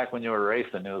 because back when you were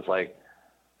racing, it was like,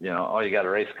 you know, oh, you got a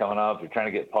race coming up, you're trying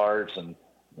to get parts, and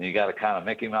you got to kind of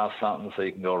Mickey Mouse something so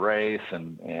you can go race.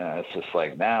 And, you know, it's just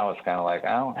like, now it's kind of like,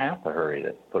 I don't have to hurry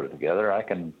to put it together. I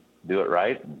can do it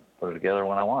right and put it together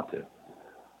when I want to.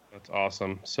 That's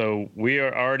awesome. So we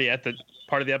are already at the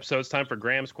part of the episode. It's time for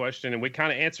Graham's question, and we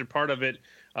kind of answered part of it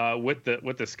with the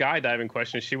skydiving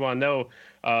question. She wanted to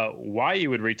know why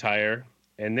you would retire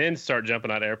and then start jumping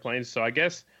out of airplanes. So I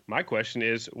guess my question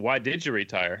is, why did you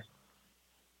retire?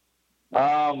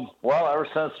 Well, ever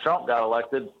since Trump got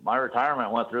elected, my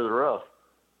retirement went through the roof.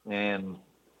 And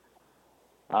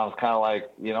I was kind of like,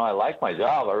 you know, I liked my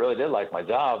job. I really did like my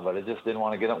job, but I just didn't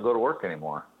want to get up and go to work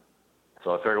anymore.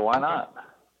 So I figured, why not?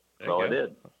 So I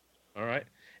did. All right.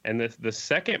 And the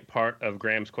second part of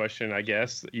Graham's question, I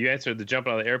guess, you answered the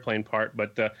jumping out of the airplane part,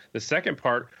 but the second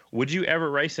part, would you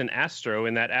ever race an Astro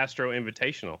in that Astro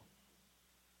Invitational?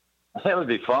 That would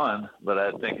be fun, but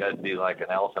I think I'd be like an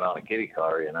elephant on a kiddie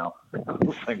car, you know.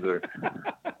 Those things are.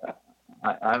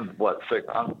 I'm 6?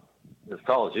 I'm as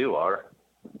tall as you are.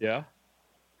 Yeah.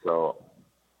 So,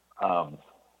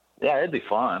 yeah, it'd be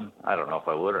fun. I don't know if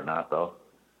I would or not, though.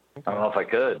 Okay. I don't know if I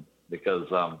could, because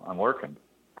I'm working.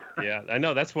 Yeah, I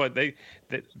know. That's what the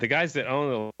guys that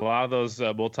own a lot of those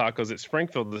bull tacos at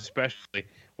Springfield, especially,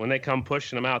 when they come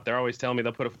pushing them out, they're always telling me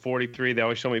they'll put a 43. They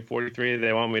always show me 43.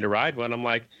 They want me to ride one. I'm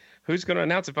like, who's going to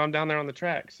announce if I'm down there on the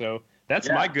track? So that's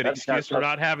my good excuse for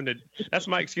not having to. That's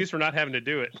my excuse for not having to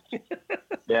do it.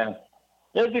 Yeah,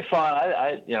 it'd be fun.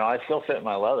 I still fit in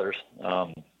my leathers.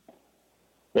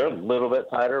 They're a little bit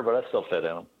tighter, but I still fit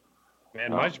in them.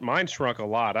 Man, mine shrunk a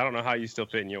lot. I don't know how you still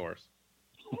fit in yours.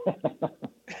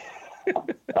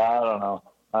 I don't know.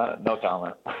 No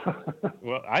comment.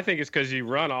 Well, I think it's because you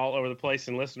run all over the place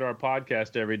and listen to our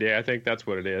podcast every day. I think that's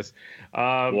what it is.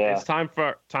 It's time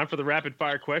for the rapid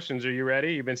fire questions. Are you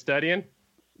ready? You've been studying?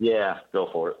 Yeah, go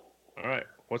for it. All right.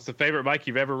 What's the favorite bike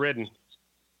you've ever ridden?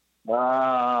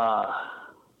 Well,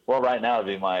 right now it'd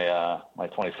be my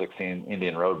 2016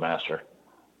 Indian Roadmaster.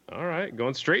 All right,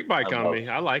 going straight bike on me.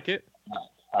 I like it.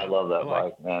 I love that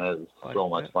bike, man. It's so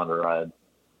much fun to ride.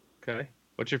 Okay.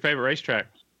 What's your favorite racetrack?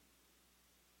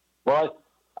 Well,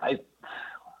 I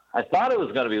thought it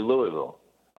was going to be Louisville.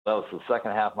 That was the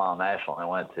second half mile national I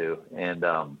went to, and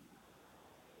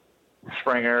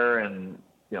Springer and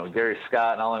Gary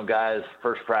Scott and all them guys.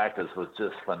 First practice was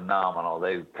just phenomenal.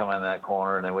 They'd come in that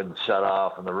corner and they wouldn't shut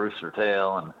off, and the rooster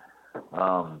tail, and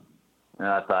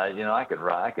I thought,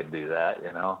 I could do that,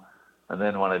 And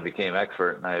then when I became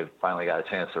expert and I finally got a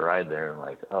chance to ride there, I'm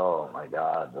like, oh my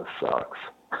God, this sucks.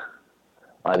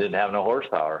 I didn't have no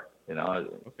horsepower,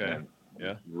 Okay.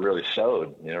 Yeah. Really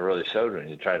showed when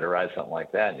you tried to ride something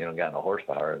like that and you don't got no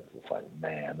horsepower. It's just like,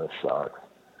 man, this sucks.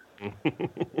 I'm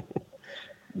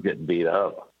getting beat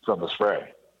up from the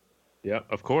spray. Yeah,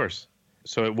 of course.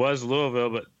 So it was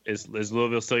Louisville, but is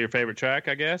Louisville still your favorite track,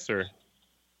 I guess, or?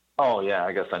 Oh yeah,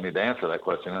 I guess I need to answer that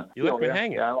question. You left me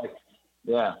hanging. Yeah,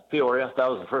 Yeah, Peoria. That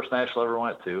was the first national I ever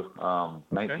went to.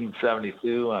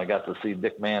 1972, and I got to see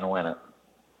Dick Mann win it.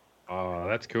 Oh,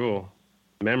 that's cool.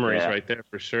 Memories right there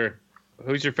for sure.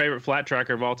 Who's your favorite flat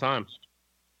tracker of all time?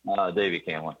 Davey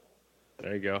Camlin.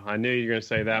 There you go. I knew you were going to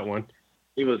say that one.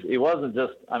 He wasn't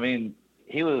just, I mean,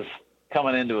 he was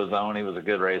coming into his own. He was a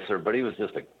good racer, but he was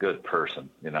just a good person,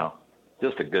 you know,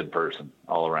 just a good person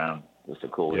all around. Just a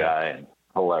cool guy and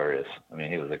hilarious. I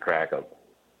mean, he was a crack up.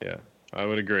 Yeah, I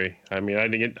would agree. I mean, I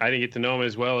didn't get to know him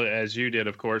as well as you did,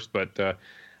 of course, but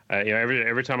you know,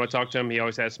 every time I talked to him, he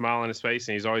always had a smile on his face,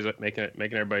 and he's always making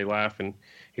everybody laugh, and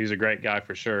he was a great guy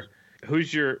for sure.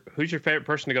 Who's your favorite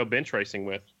person to go bench racing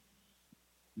with?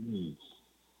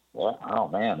 Well, oh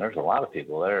man, there's a lot of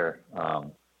people there.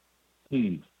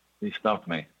 He stumped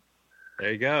me.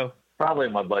 There you go. Probably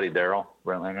my buddy Daryl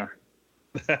Brentlinger.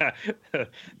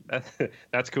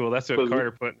 That's cool. That's what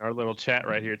Carter put in our little chat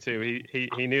right here too.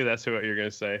 He knew that's what you're going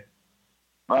to say.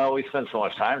 Well, we spend so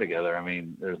much time together. I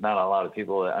mean, there's not a lot of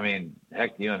people I mean,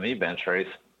 heck, you and me bench race,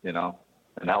 you know,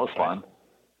 and that was fun.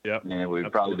 Yep. And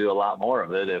we'd probably do a lot more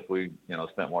of it if we, you know,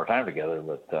 spent more time together.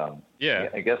 But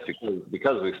I guess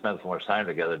because we spent so much time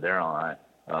together, Daryl and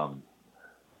I,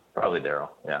 probably Daryl.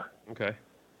 Yeah. Okay.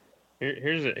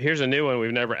 Here's a new one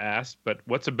we've never asked, but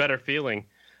what's a better feeling?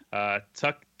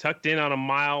 Tucked in on a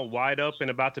mile, wide open,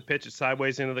 about to pitch it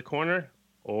sideways into the corner,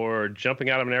 or jumping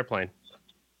out of an airplane?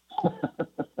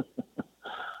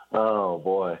 Oh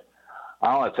boy,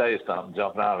 I want to tell you something.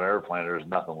 Jumping out of an airplane, there's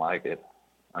nothing like it.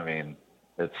 I mean,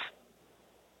 it's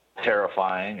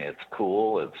terrifying. It's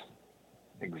cool. It's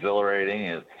exhilarating.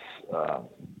 It's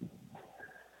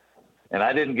and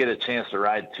I didn't get a chance to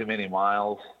ride too many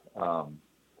miles.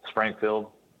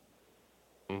 Springfield,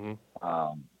 and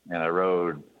I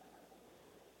rode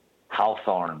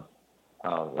Hawthorne,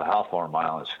 the Hawthorne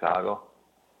mile in Chicago.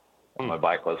 My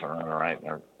bike wasn't running right,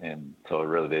 and so it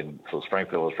really didn't. So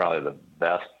Springfield was probably the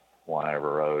best one I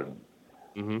ever rode.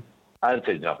 I'd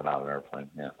say jumping out of an airplane.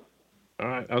 Yeah. All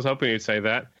right, I was hoping you'd say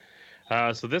that.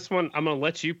 So this one, I'm going to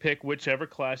let you pick whichever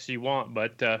class you want.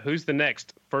 But who's the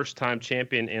next first-time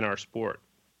champion in our sport?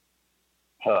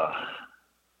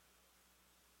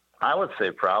 I would say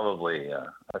probably.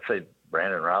 I'd say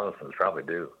Brandon Robinson's probably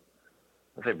due.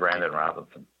 I'd say Brandon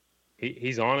Robinson.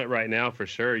 He's on it right now for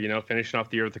sure. You know, finishing off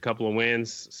the year with a couple of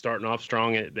wins, starting off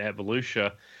strong at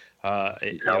Volusia.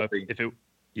 Healthy.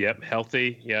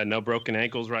 Healthy. Yeah, no broken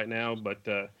ankles right now. But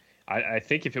I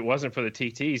think if it wasn't for the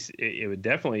TTs, it would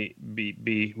definitely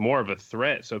be more of a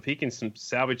threat. So if he can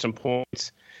salvage some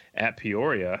points at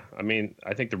Peoria, I mean,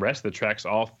 I think the rest of the tracks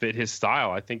all fit his style.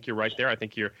 I think you're right there. I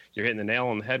think you're hitting the nail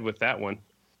on the head with that one.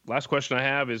 Last question I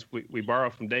have is we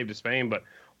borrow from Dave Despain, but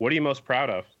what are you most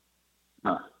proud of?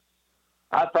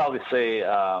 I'd probably say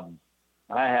I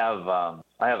have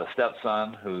a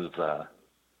stepson who's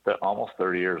almost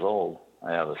 30 years old.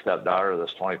 I have a stepdaughter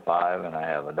that's 25, and I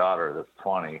have a daughter that's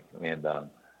 20. And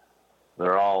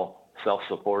they're all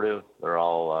self-supportive. They're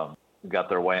all got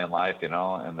their way in life, you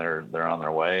know, and they're on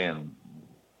their way. And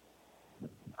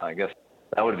I guess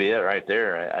that would be it right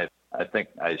there. I think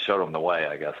I showed them the way,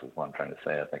 I guess is what I'm trying to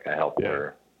say. I think I helped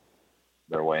their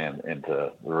way into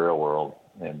the real world.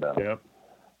 And I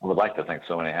would like to think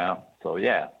so anyhow. So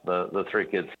yeah, the three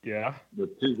kids. Yeah. The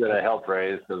two that I helped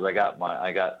raise, because I got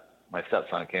my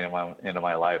stepson came into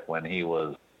my life when he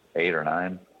was 8 or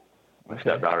 9. My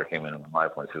stepdaughter came into my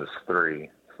life when she was 3.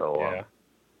 So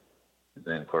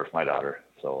then of course my daughter.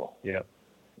 So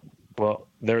well,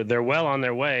 they're well on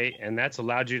their way, and that's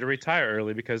allowed you to retire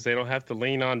early because they don't have to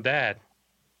lean on Dad.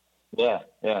 Yeah.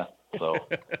 So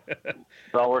it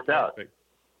all worked out.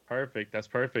 Perfect. That's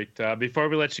perfect. Before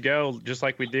we let you go, just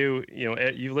like we do, you know,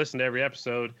 you listen to every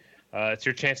episode. It's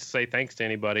your chance to say thanks to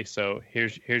anybody. So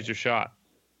here's your shot.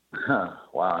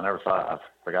 Wow, I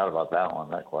forgot about that one.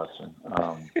 That question.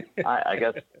 I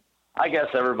guess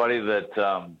everybody that's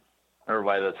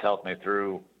helped me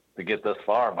through to get this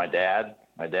far. My dad,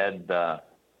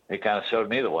 he kind of showed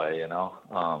me the way. You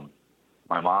know,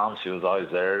 my mom, she was always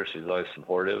there. She was always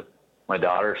supportive. My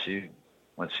daughter,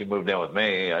 when she moved in with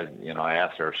me, I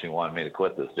asked her if she wanted me to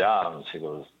quit this job, and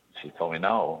she told me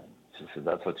no. She said,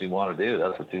 "That's what you want to do.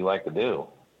 That's what you like to do."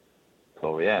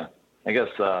 So yeah, I guess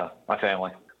my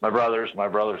family, my brothers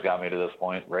got me to this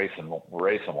point, racing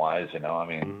wise. You know, I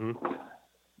mean,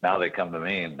 now they come to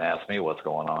me and ask me what's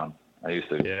going on. I used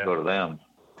to go to them.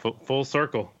 Full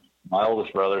circle. My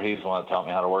oldest brother, he's the one that taught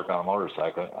me how to work on a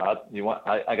motorcycle.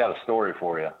 I got a story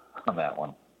for you on that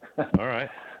one. All right.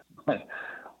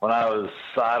 When I was,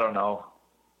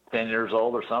 10 years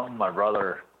old or something, my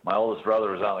oldest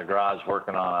brother was out in the garage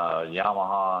working on a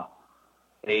Yamaha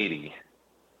 80.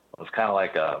 was kind of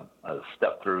like a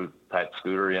step-through type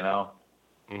scooter, you know.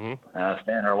 Mm-hmm. And I was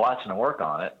standing there watching him work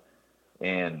on it,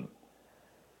 and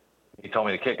he told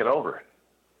me to kick it over.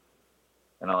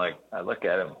 And I look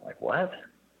at him like, what?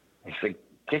 He said,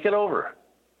 kick it over.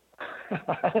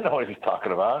 I didn't know what he was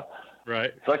talking about.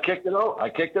 Right. So I kicked it over.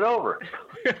 Kicked it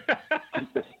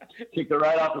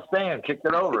right off the stand. Kicked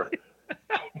it over.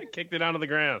 Kicked it onto the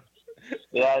ground.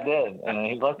 Yeah, I did. And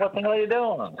he's like, what the hell are you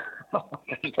doing?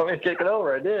 He told me to kick it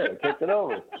over. I did. I kicked it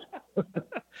over.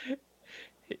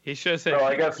 He should have said, so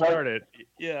I guess started.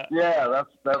 Yeah. Yeah,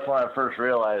 that's when I first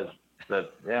realized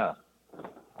that, yeah,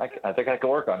 I think I can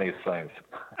work on these things.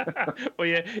 Well,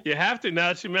 you have to now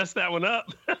that you messed that one up.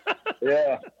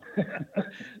 Yeah.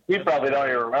 You probably don't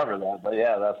even remember that, but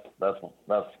yeah, that's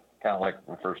kind of like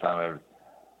the first time I ever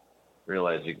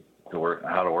realized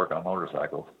how to work on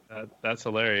motorcycles. That's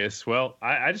hilarious. Well,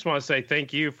 I just want to say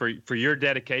thank you for your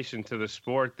dedication to the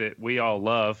sport that we all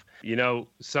love. You know,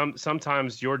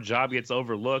 sometimes your job gets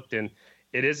overlooked, and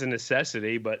it is a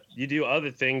necessity, but you do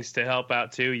other things to help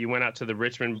out too. You went out to the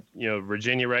Richmond,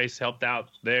 Virginia race, helped out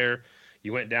there.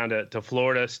 You went down to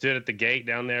Florida, stood at the gate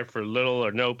down there for little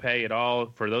or no pay at all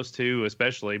for those two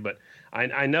especially. But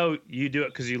I know you do it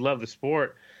because you love the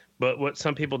sport. But what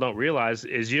some people don't realize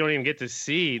is you don't even get to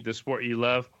see the sport you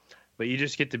love, but you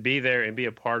just get to be there and be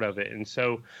a part of it. And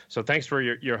so thanks for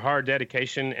your hard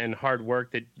dedication and hard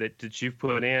work that you've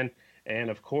put in. And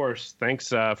of course, thanks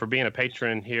for being a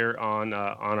patron here on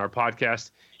our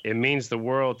podcast. It means the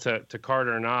world to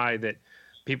Carter and I that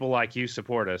people like you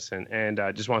support us, and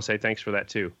I just want to say thanks for that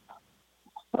too.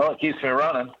 Well, it keeps me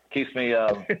running, keeps me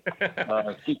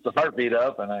keeps the heartbeat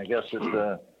up, and I guess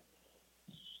it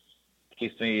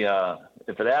keeps me.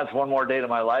 If it adds one more day to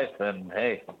my life, then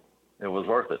hey, it was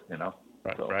worth it, you know.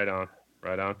 Right, so. Right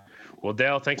on. Well,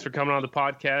 Dale, thanks for coming on the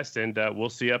podcast, and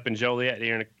we'll see you up in Joliet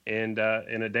here in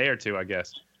a day or two, I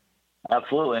guess.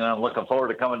 Absolutely, and I'm looking forward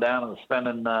to coming down and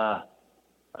spending the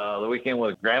weekend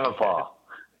with Graham and Pa.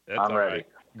 I'm ready. Right.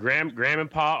 Graham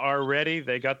and Pa are ready.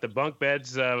 They got the bunk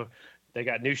beds. They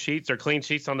got new sheets or clean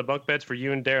sheets on the bunk beds for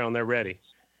you and Daryl, and they're ready.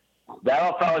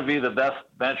 That'll probably be the best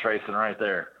bench racing right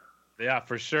there. Yeah,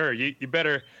 for sure. You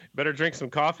better drink some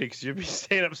coffee because you'll be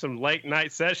staying up some late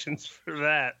night sessions for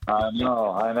that. I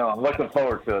know. I'm looking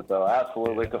forward to it, though.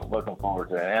 Absolutely looking forward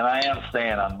to it. And I am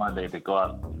staying on Monday to go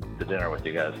out to dinner with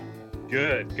you guys.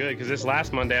 Good. Because this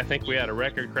last Monday, I think we had a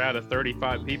record crowd of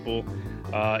 35 people.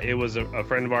 It was a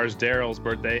friend of ours, Daryl's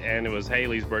birthday, and it was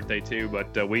Haley's birthday too.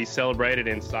 But we celebrated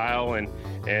in style and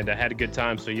had a good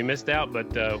time. So you missed out,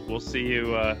 but we'll see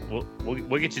you.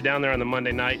 We'll get you down there on the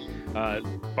Monday night,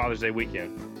 Father's Day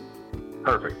weekend.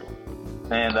 Perfect.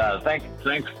 And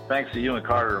thanks to you and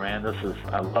Carter, man.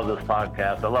 I love this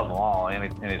podcast. I love them all.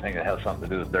 Anything that has something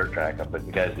to do with dirt track, but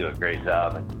you guys do a great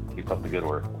job and keep up the good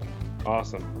work.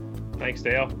 Awesome. Thanks,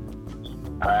 Dale.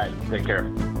 All right. Take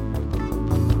care.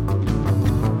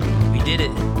 Did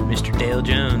it. Mr. Dale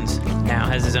Jones now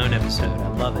has his own episode. I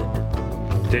love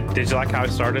it. Did you like how I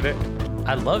started it?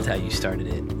 I loved how you started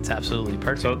it. It's absolutely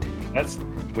perfect. So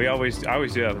I always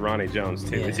do that with Ronnie Jones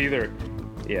too. Yeah. It's either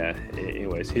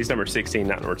anyways, he's number 16,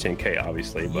 not number 10K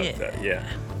obviously, but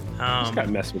just gotta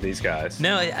mess with these guys.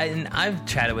 No, I've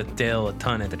chatted with Dale a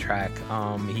ton at the track.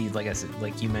 He, like I said,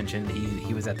 like you mentioned,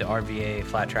 he was at the RVA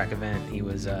flat track event. He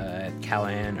was at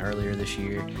Callahan earlier this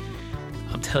year.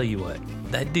 I'll tell you what,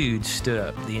 that dude stood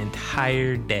up the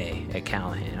entire day at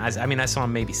Callahan. I saw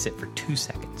him maybe sit for 2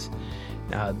 seconds.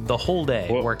 The whole day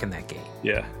working that gate.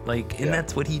 Yeah.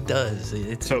 That's what he does.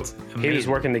 It's he was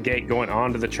working the gate going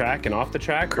onto the track and off the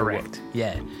track? Correct.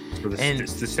 Yeah. So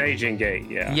it's the staging gate,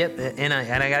 yeah. Yep, and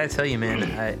I gotta tell you,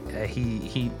 man,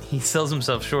 he sells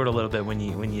himself short a little bit when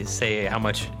you say how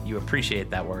much you appreciate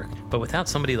that work. But without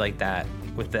somebody like that,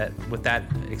 with that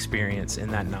experience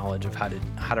and that knowledge of how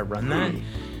to run that,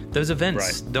 those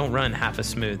events don't run half as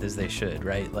smooth as they should,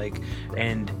 right?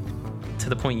 And to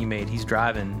the point you made, he's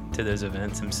driving to those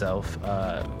events himself,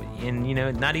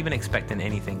 and not even expecting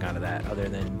anything out of that other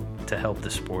than to help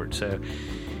the sport. So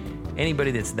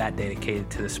anybody that's that dedicated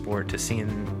to the sport, to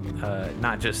seeing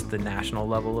not just the national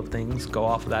level of things go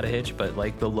off without a hitch, but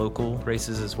like the local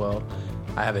races as well,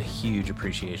 I have a huge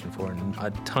appreciation for and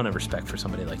a ton of respect for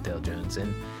somebody like Dale Jones.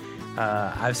 And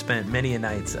I've spent many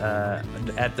nights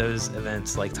at those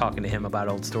events, talking to him about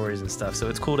old stories and stuff. So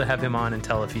it's cool to have him on and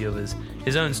tell a few of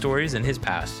his own stories and his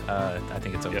past. I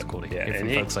think it's always cool to hear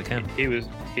from folks like him. He was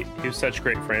such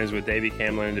great friends with Davey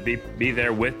Camlin, and to be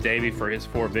there with Davey for his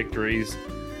 4 victories.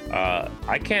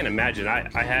 I can't imagine.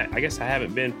 I guess I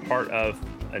haven't been part of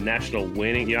a national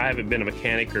winning. You know, I haven't been a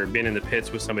mechanic or been in the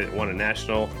pits with somebody that won a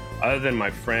national, other than my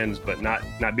friends, but not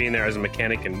being there as a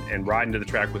mechanic and riding to the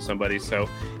track with somebody. So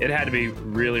it had to be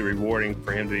really rewarding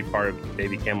for him to be part of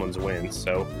Davey Kemlin's wins.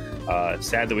 So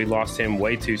sad that we lost him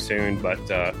way too soon, but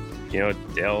you know,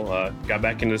 Dale got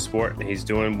back into the sport and he's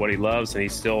doing what he loves, and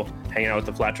he's still hanging out with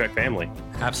the flat track family.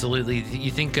 Absolutely.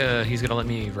 You think he's going to let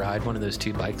me ride one of those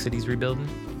 2 bikes that he's rebuilding?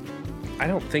 I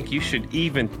don't think you should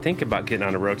even think about getting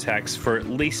on a Rotax for at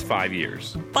least 5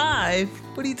 years. 5?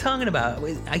 What are you talking about?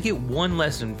 I get 1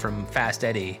 lesson from Fast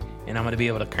Eddie, and I'm going to be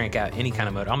able to crank out any kind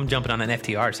of motor. I'm jumping on an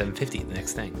FTR 750 the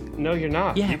next thing. No, you're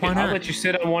not. Yeah, why not? I'll let you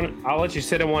sit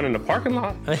on one in the parking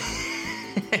lot.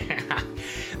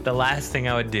 The last thing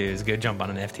I would do is go jump on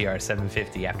an FTR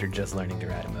 750 after just learning to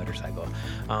ride a motorcycle.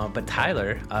 But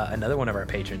Tyler, another one of our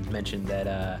patrons, mentioned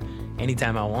that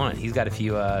anytime I want, he's got a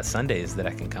few Sundays that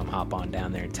I can come hop on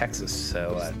down there in Texas.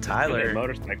 So Tyler,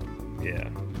 motorcycle, yeah.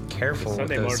 Careful.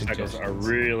 Sunday with those motorcycles are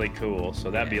really cool, so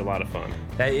that'd be a lot of fun.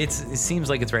 It seems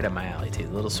like it's right up my alley too.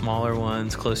 The little smaller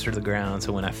ones, closer to the ground,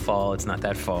 so when I fall, it's not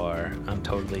that far. I'm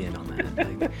totally in on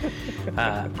that.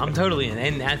 I'm totally in,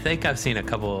 and I think I've seen a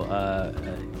couple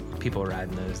people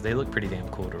riding those. They look pretty damn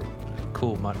cool.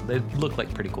 They look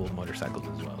like pretty cool motorcycles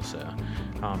as well. So,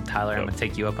 Tyler, I'm gonna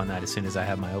take you up on that as soon as I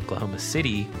have my Oklahoma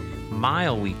City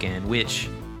mile weekend, which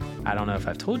I don't know if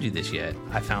I've told you this yet.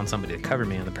 I found somebody to cover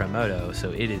me on the Promoto,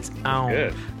 so it is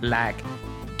on like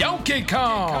Donkey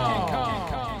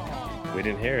Kong. We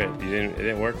didn't hear it. It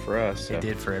didn't work for us. So. It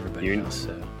did for everybody else.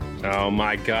 So. Oh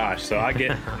my gosh! So I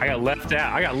got left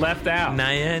out. I got left out.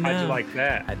 Nah, yeah, no. How'd you like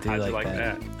that? I do like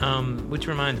that. Which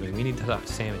reminds me, we need to talk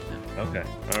to Sandwich now. Okay.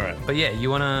 All right. But yeah,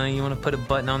 you wanna put a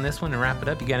button on this one and wrap it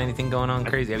up? You got anything going on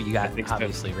crazy? You got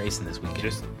obviously racing this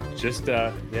weekend. Just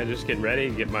getting ready,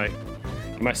 get my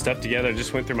stuff together.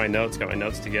 Just went through my notes, got my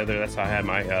notes together. That's how I had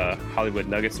my Hollywood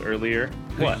Nuggets earlier.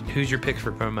 Who's your pick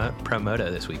for Promoto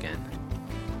this weekend?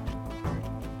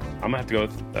 I'm gonna have to go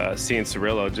with Cian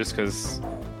Cirillo just because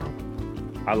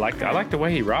I like the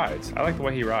way he rides.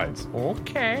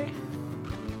 Okay.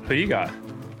 Who you got?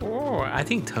 Oh, I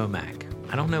think Tomac.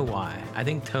 I don't know why. I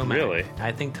think Tomac. Really?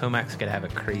 I think Tomac's gonna have a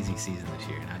crazy season this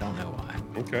year, and I don't know why.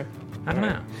 Okay. I don't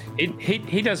know.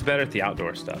 He does better at the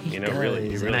outdoor stuff. He really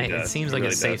does. It seems like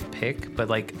a safe pick, but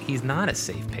like he's not a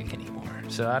safe pick anymore.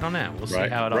 So I don't know. We'll see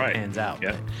how it all pans out.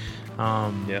 Yep.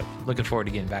 But, looking forward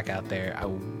to getting back out there. I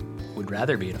would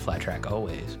rather be at a flat track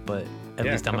always, but at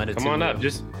least I'm at a Come on up.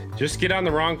 Just get on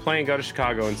the wrong plane, go to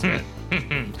Chicago instead.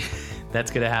 That's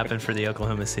going to happen for the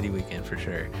Oklahoma City weekend for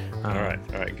sure. All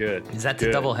right, good. Is that the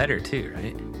double header too,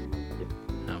 right?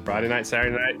 Friday night,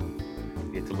 Saturday night.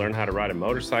 You get to learn how to ride a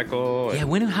motorcycle. Yeah,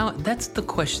 how? That's the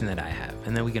question that I have,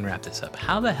 and then we can wrap this up.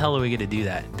 How the hell are we going to do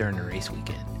that during a race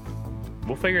weekend?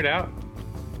 We'll figure it out.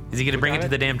 Is he going to bring it to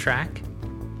the damn track?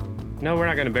 No, we're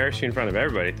not going to embarrass you in front of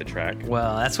everybody at the track.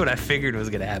 Well, that's what I figured was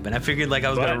going to happen. I figured like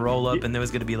I was going to roll up and there was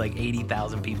going to be like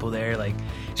 80,000 people there, like,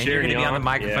 and you're going to be on the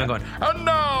microphone going, "And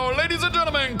now, ladies and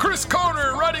gentlemen, Chris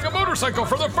Carter riding a motorcycle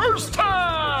for the first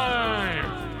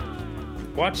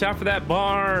time. Watch out for that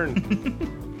barn."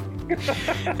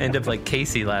 End up like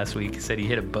Casey last week said he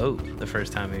hit a boat the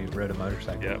first time he rode a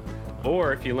motorcycle. Yep.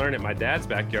 Or if you learn at my dad's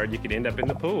backyard, you could end up in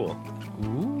the pool.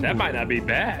 Ooh. That might not be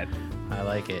bad. I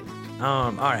like it.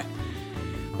 All right.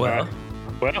 Well,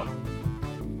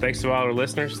 thanks to all our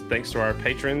listeners. Thanks to our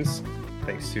patrons.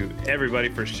 Thanks to everybody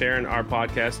for sharing our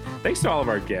podcast. Thanks to all of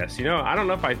our guests. You know, I don't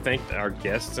know if I thanked our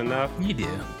guests enough. You do.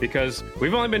 Because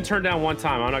we've only been turned down one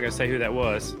time. I'm not going to say who that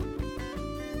was.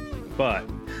 But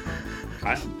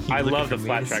I love the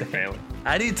Flat Track family.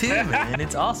 I do too, man.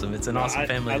 It's awesome. It's an awesome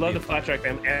family. I love the Flat Track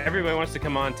family. Everybody wants to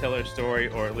come on, tell their story,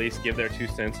 or at least give their 2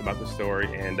 cents about the story.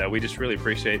 And we just really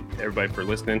appreciate everybody for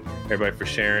listening, everybody for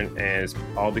sharing, and it's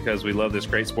all because we love this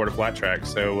great sport of flat track.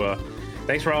 So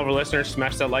thanks for all of our listeners.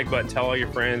 Smash that like button. Tell all your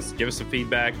friends. Give us some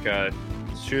feedback.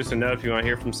 Shoot us a note if you want to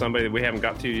hear from somebody that we haven't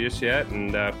got to just yet.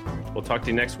 And we'll talk to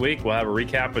you next week. We'll have a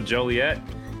recap of Joliet.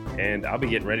 And I'll be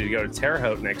getting ready to go to Terre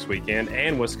Haute next weekend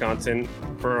and Wisconsin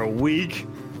for a week.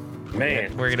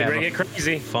 Man, we're gonna get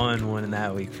crazy. Fun one in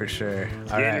that week for sure.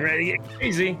 Getting ready to get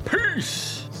crazy.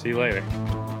 Peace. See you later.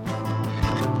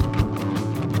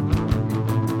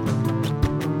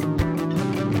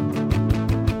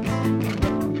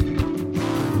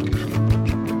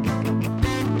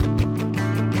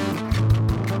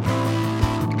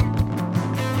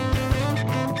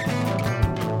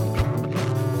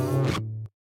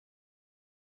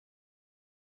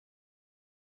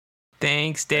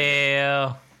 Thanks,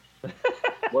 Dale.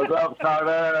 What's up,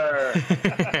 Carter?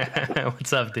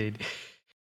 What's up, dude?